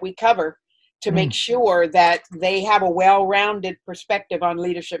modules that we cover to make sure that they have a well-rounded perspective on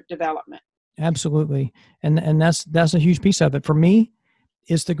leadership development. Absolutely. And that's a huge piece of it. For me,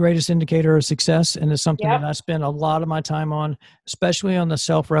 it's the greatest indicator of success, and it's something that I spend a lot of my time on, especially on the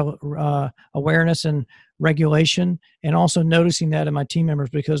self-awareness and regulation, and also noticing that in my team members,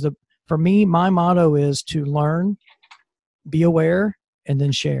 because for me, my motto is to learn, be aware, and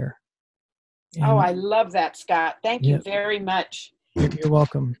then share. And, I love that, Scott. Thank you very much. You're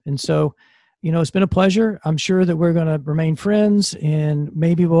welcome. And so, it's been a pleasure. I'm sure that we're going to remain friends, and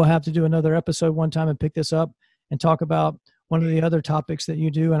maybe we'll have to do another episode one time and pick this up and talk about one of the other topics that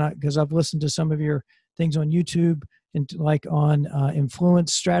you do. And because I've listened to some of your things on YouTube and like on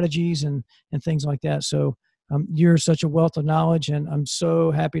influence strategies and things like that. So You're such a wealth of knowledge, and I'm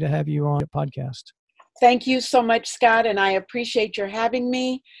so happy to have you on the podcast. Thank you so much, Scott, and I appreciate your having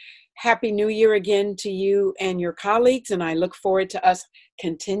me. Happy New Year again to you and your colleagues, and I look forward to us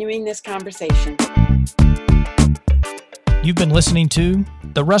continuing this conversation. You've been listening to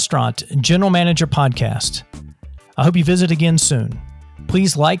the Restaurant General Manager Podcast. I hope you visit again soon.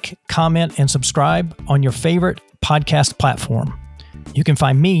 Please like, comment, and subscribe on your favorite podcast platform. You can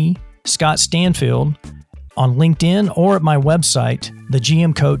find me, Scott Stanfield, on LinkedIn or at my website,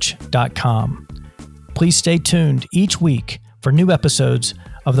 thegmcoach.com. Please stay tuned each week for new episodes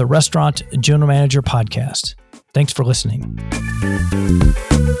of the Restaurant General Manager Podcast. Thanks for listening.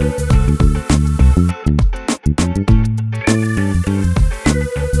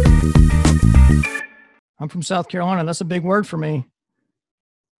 I'm from South Carolina. That's a big word for me.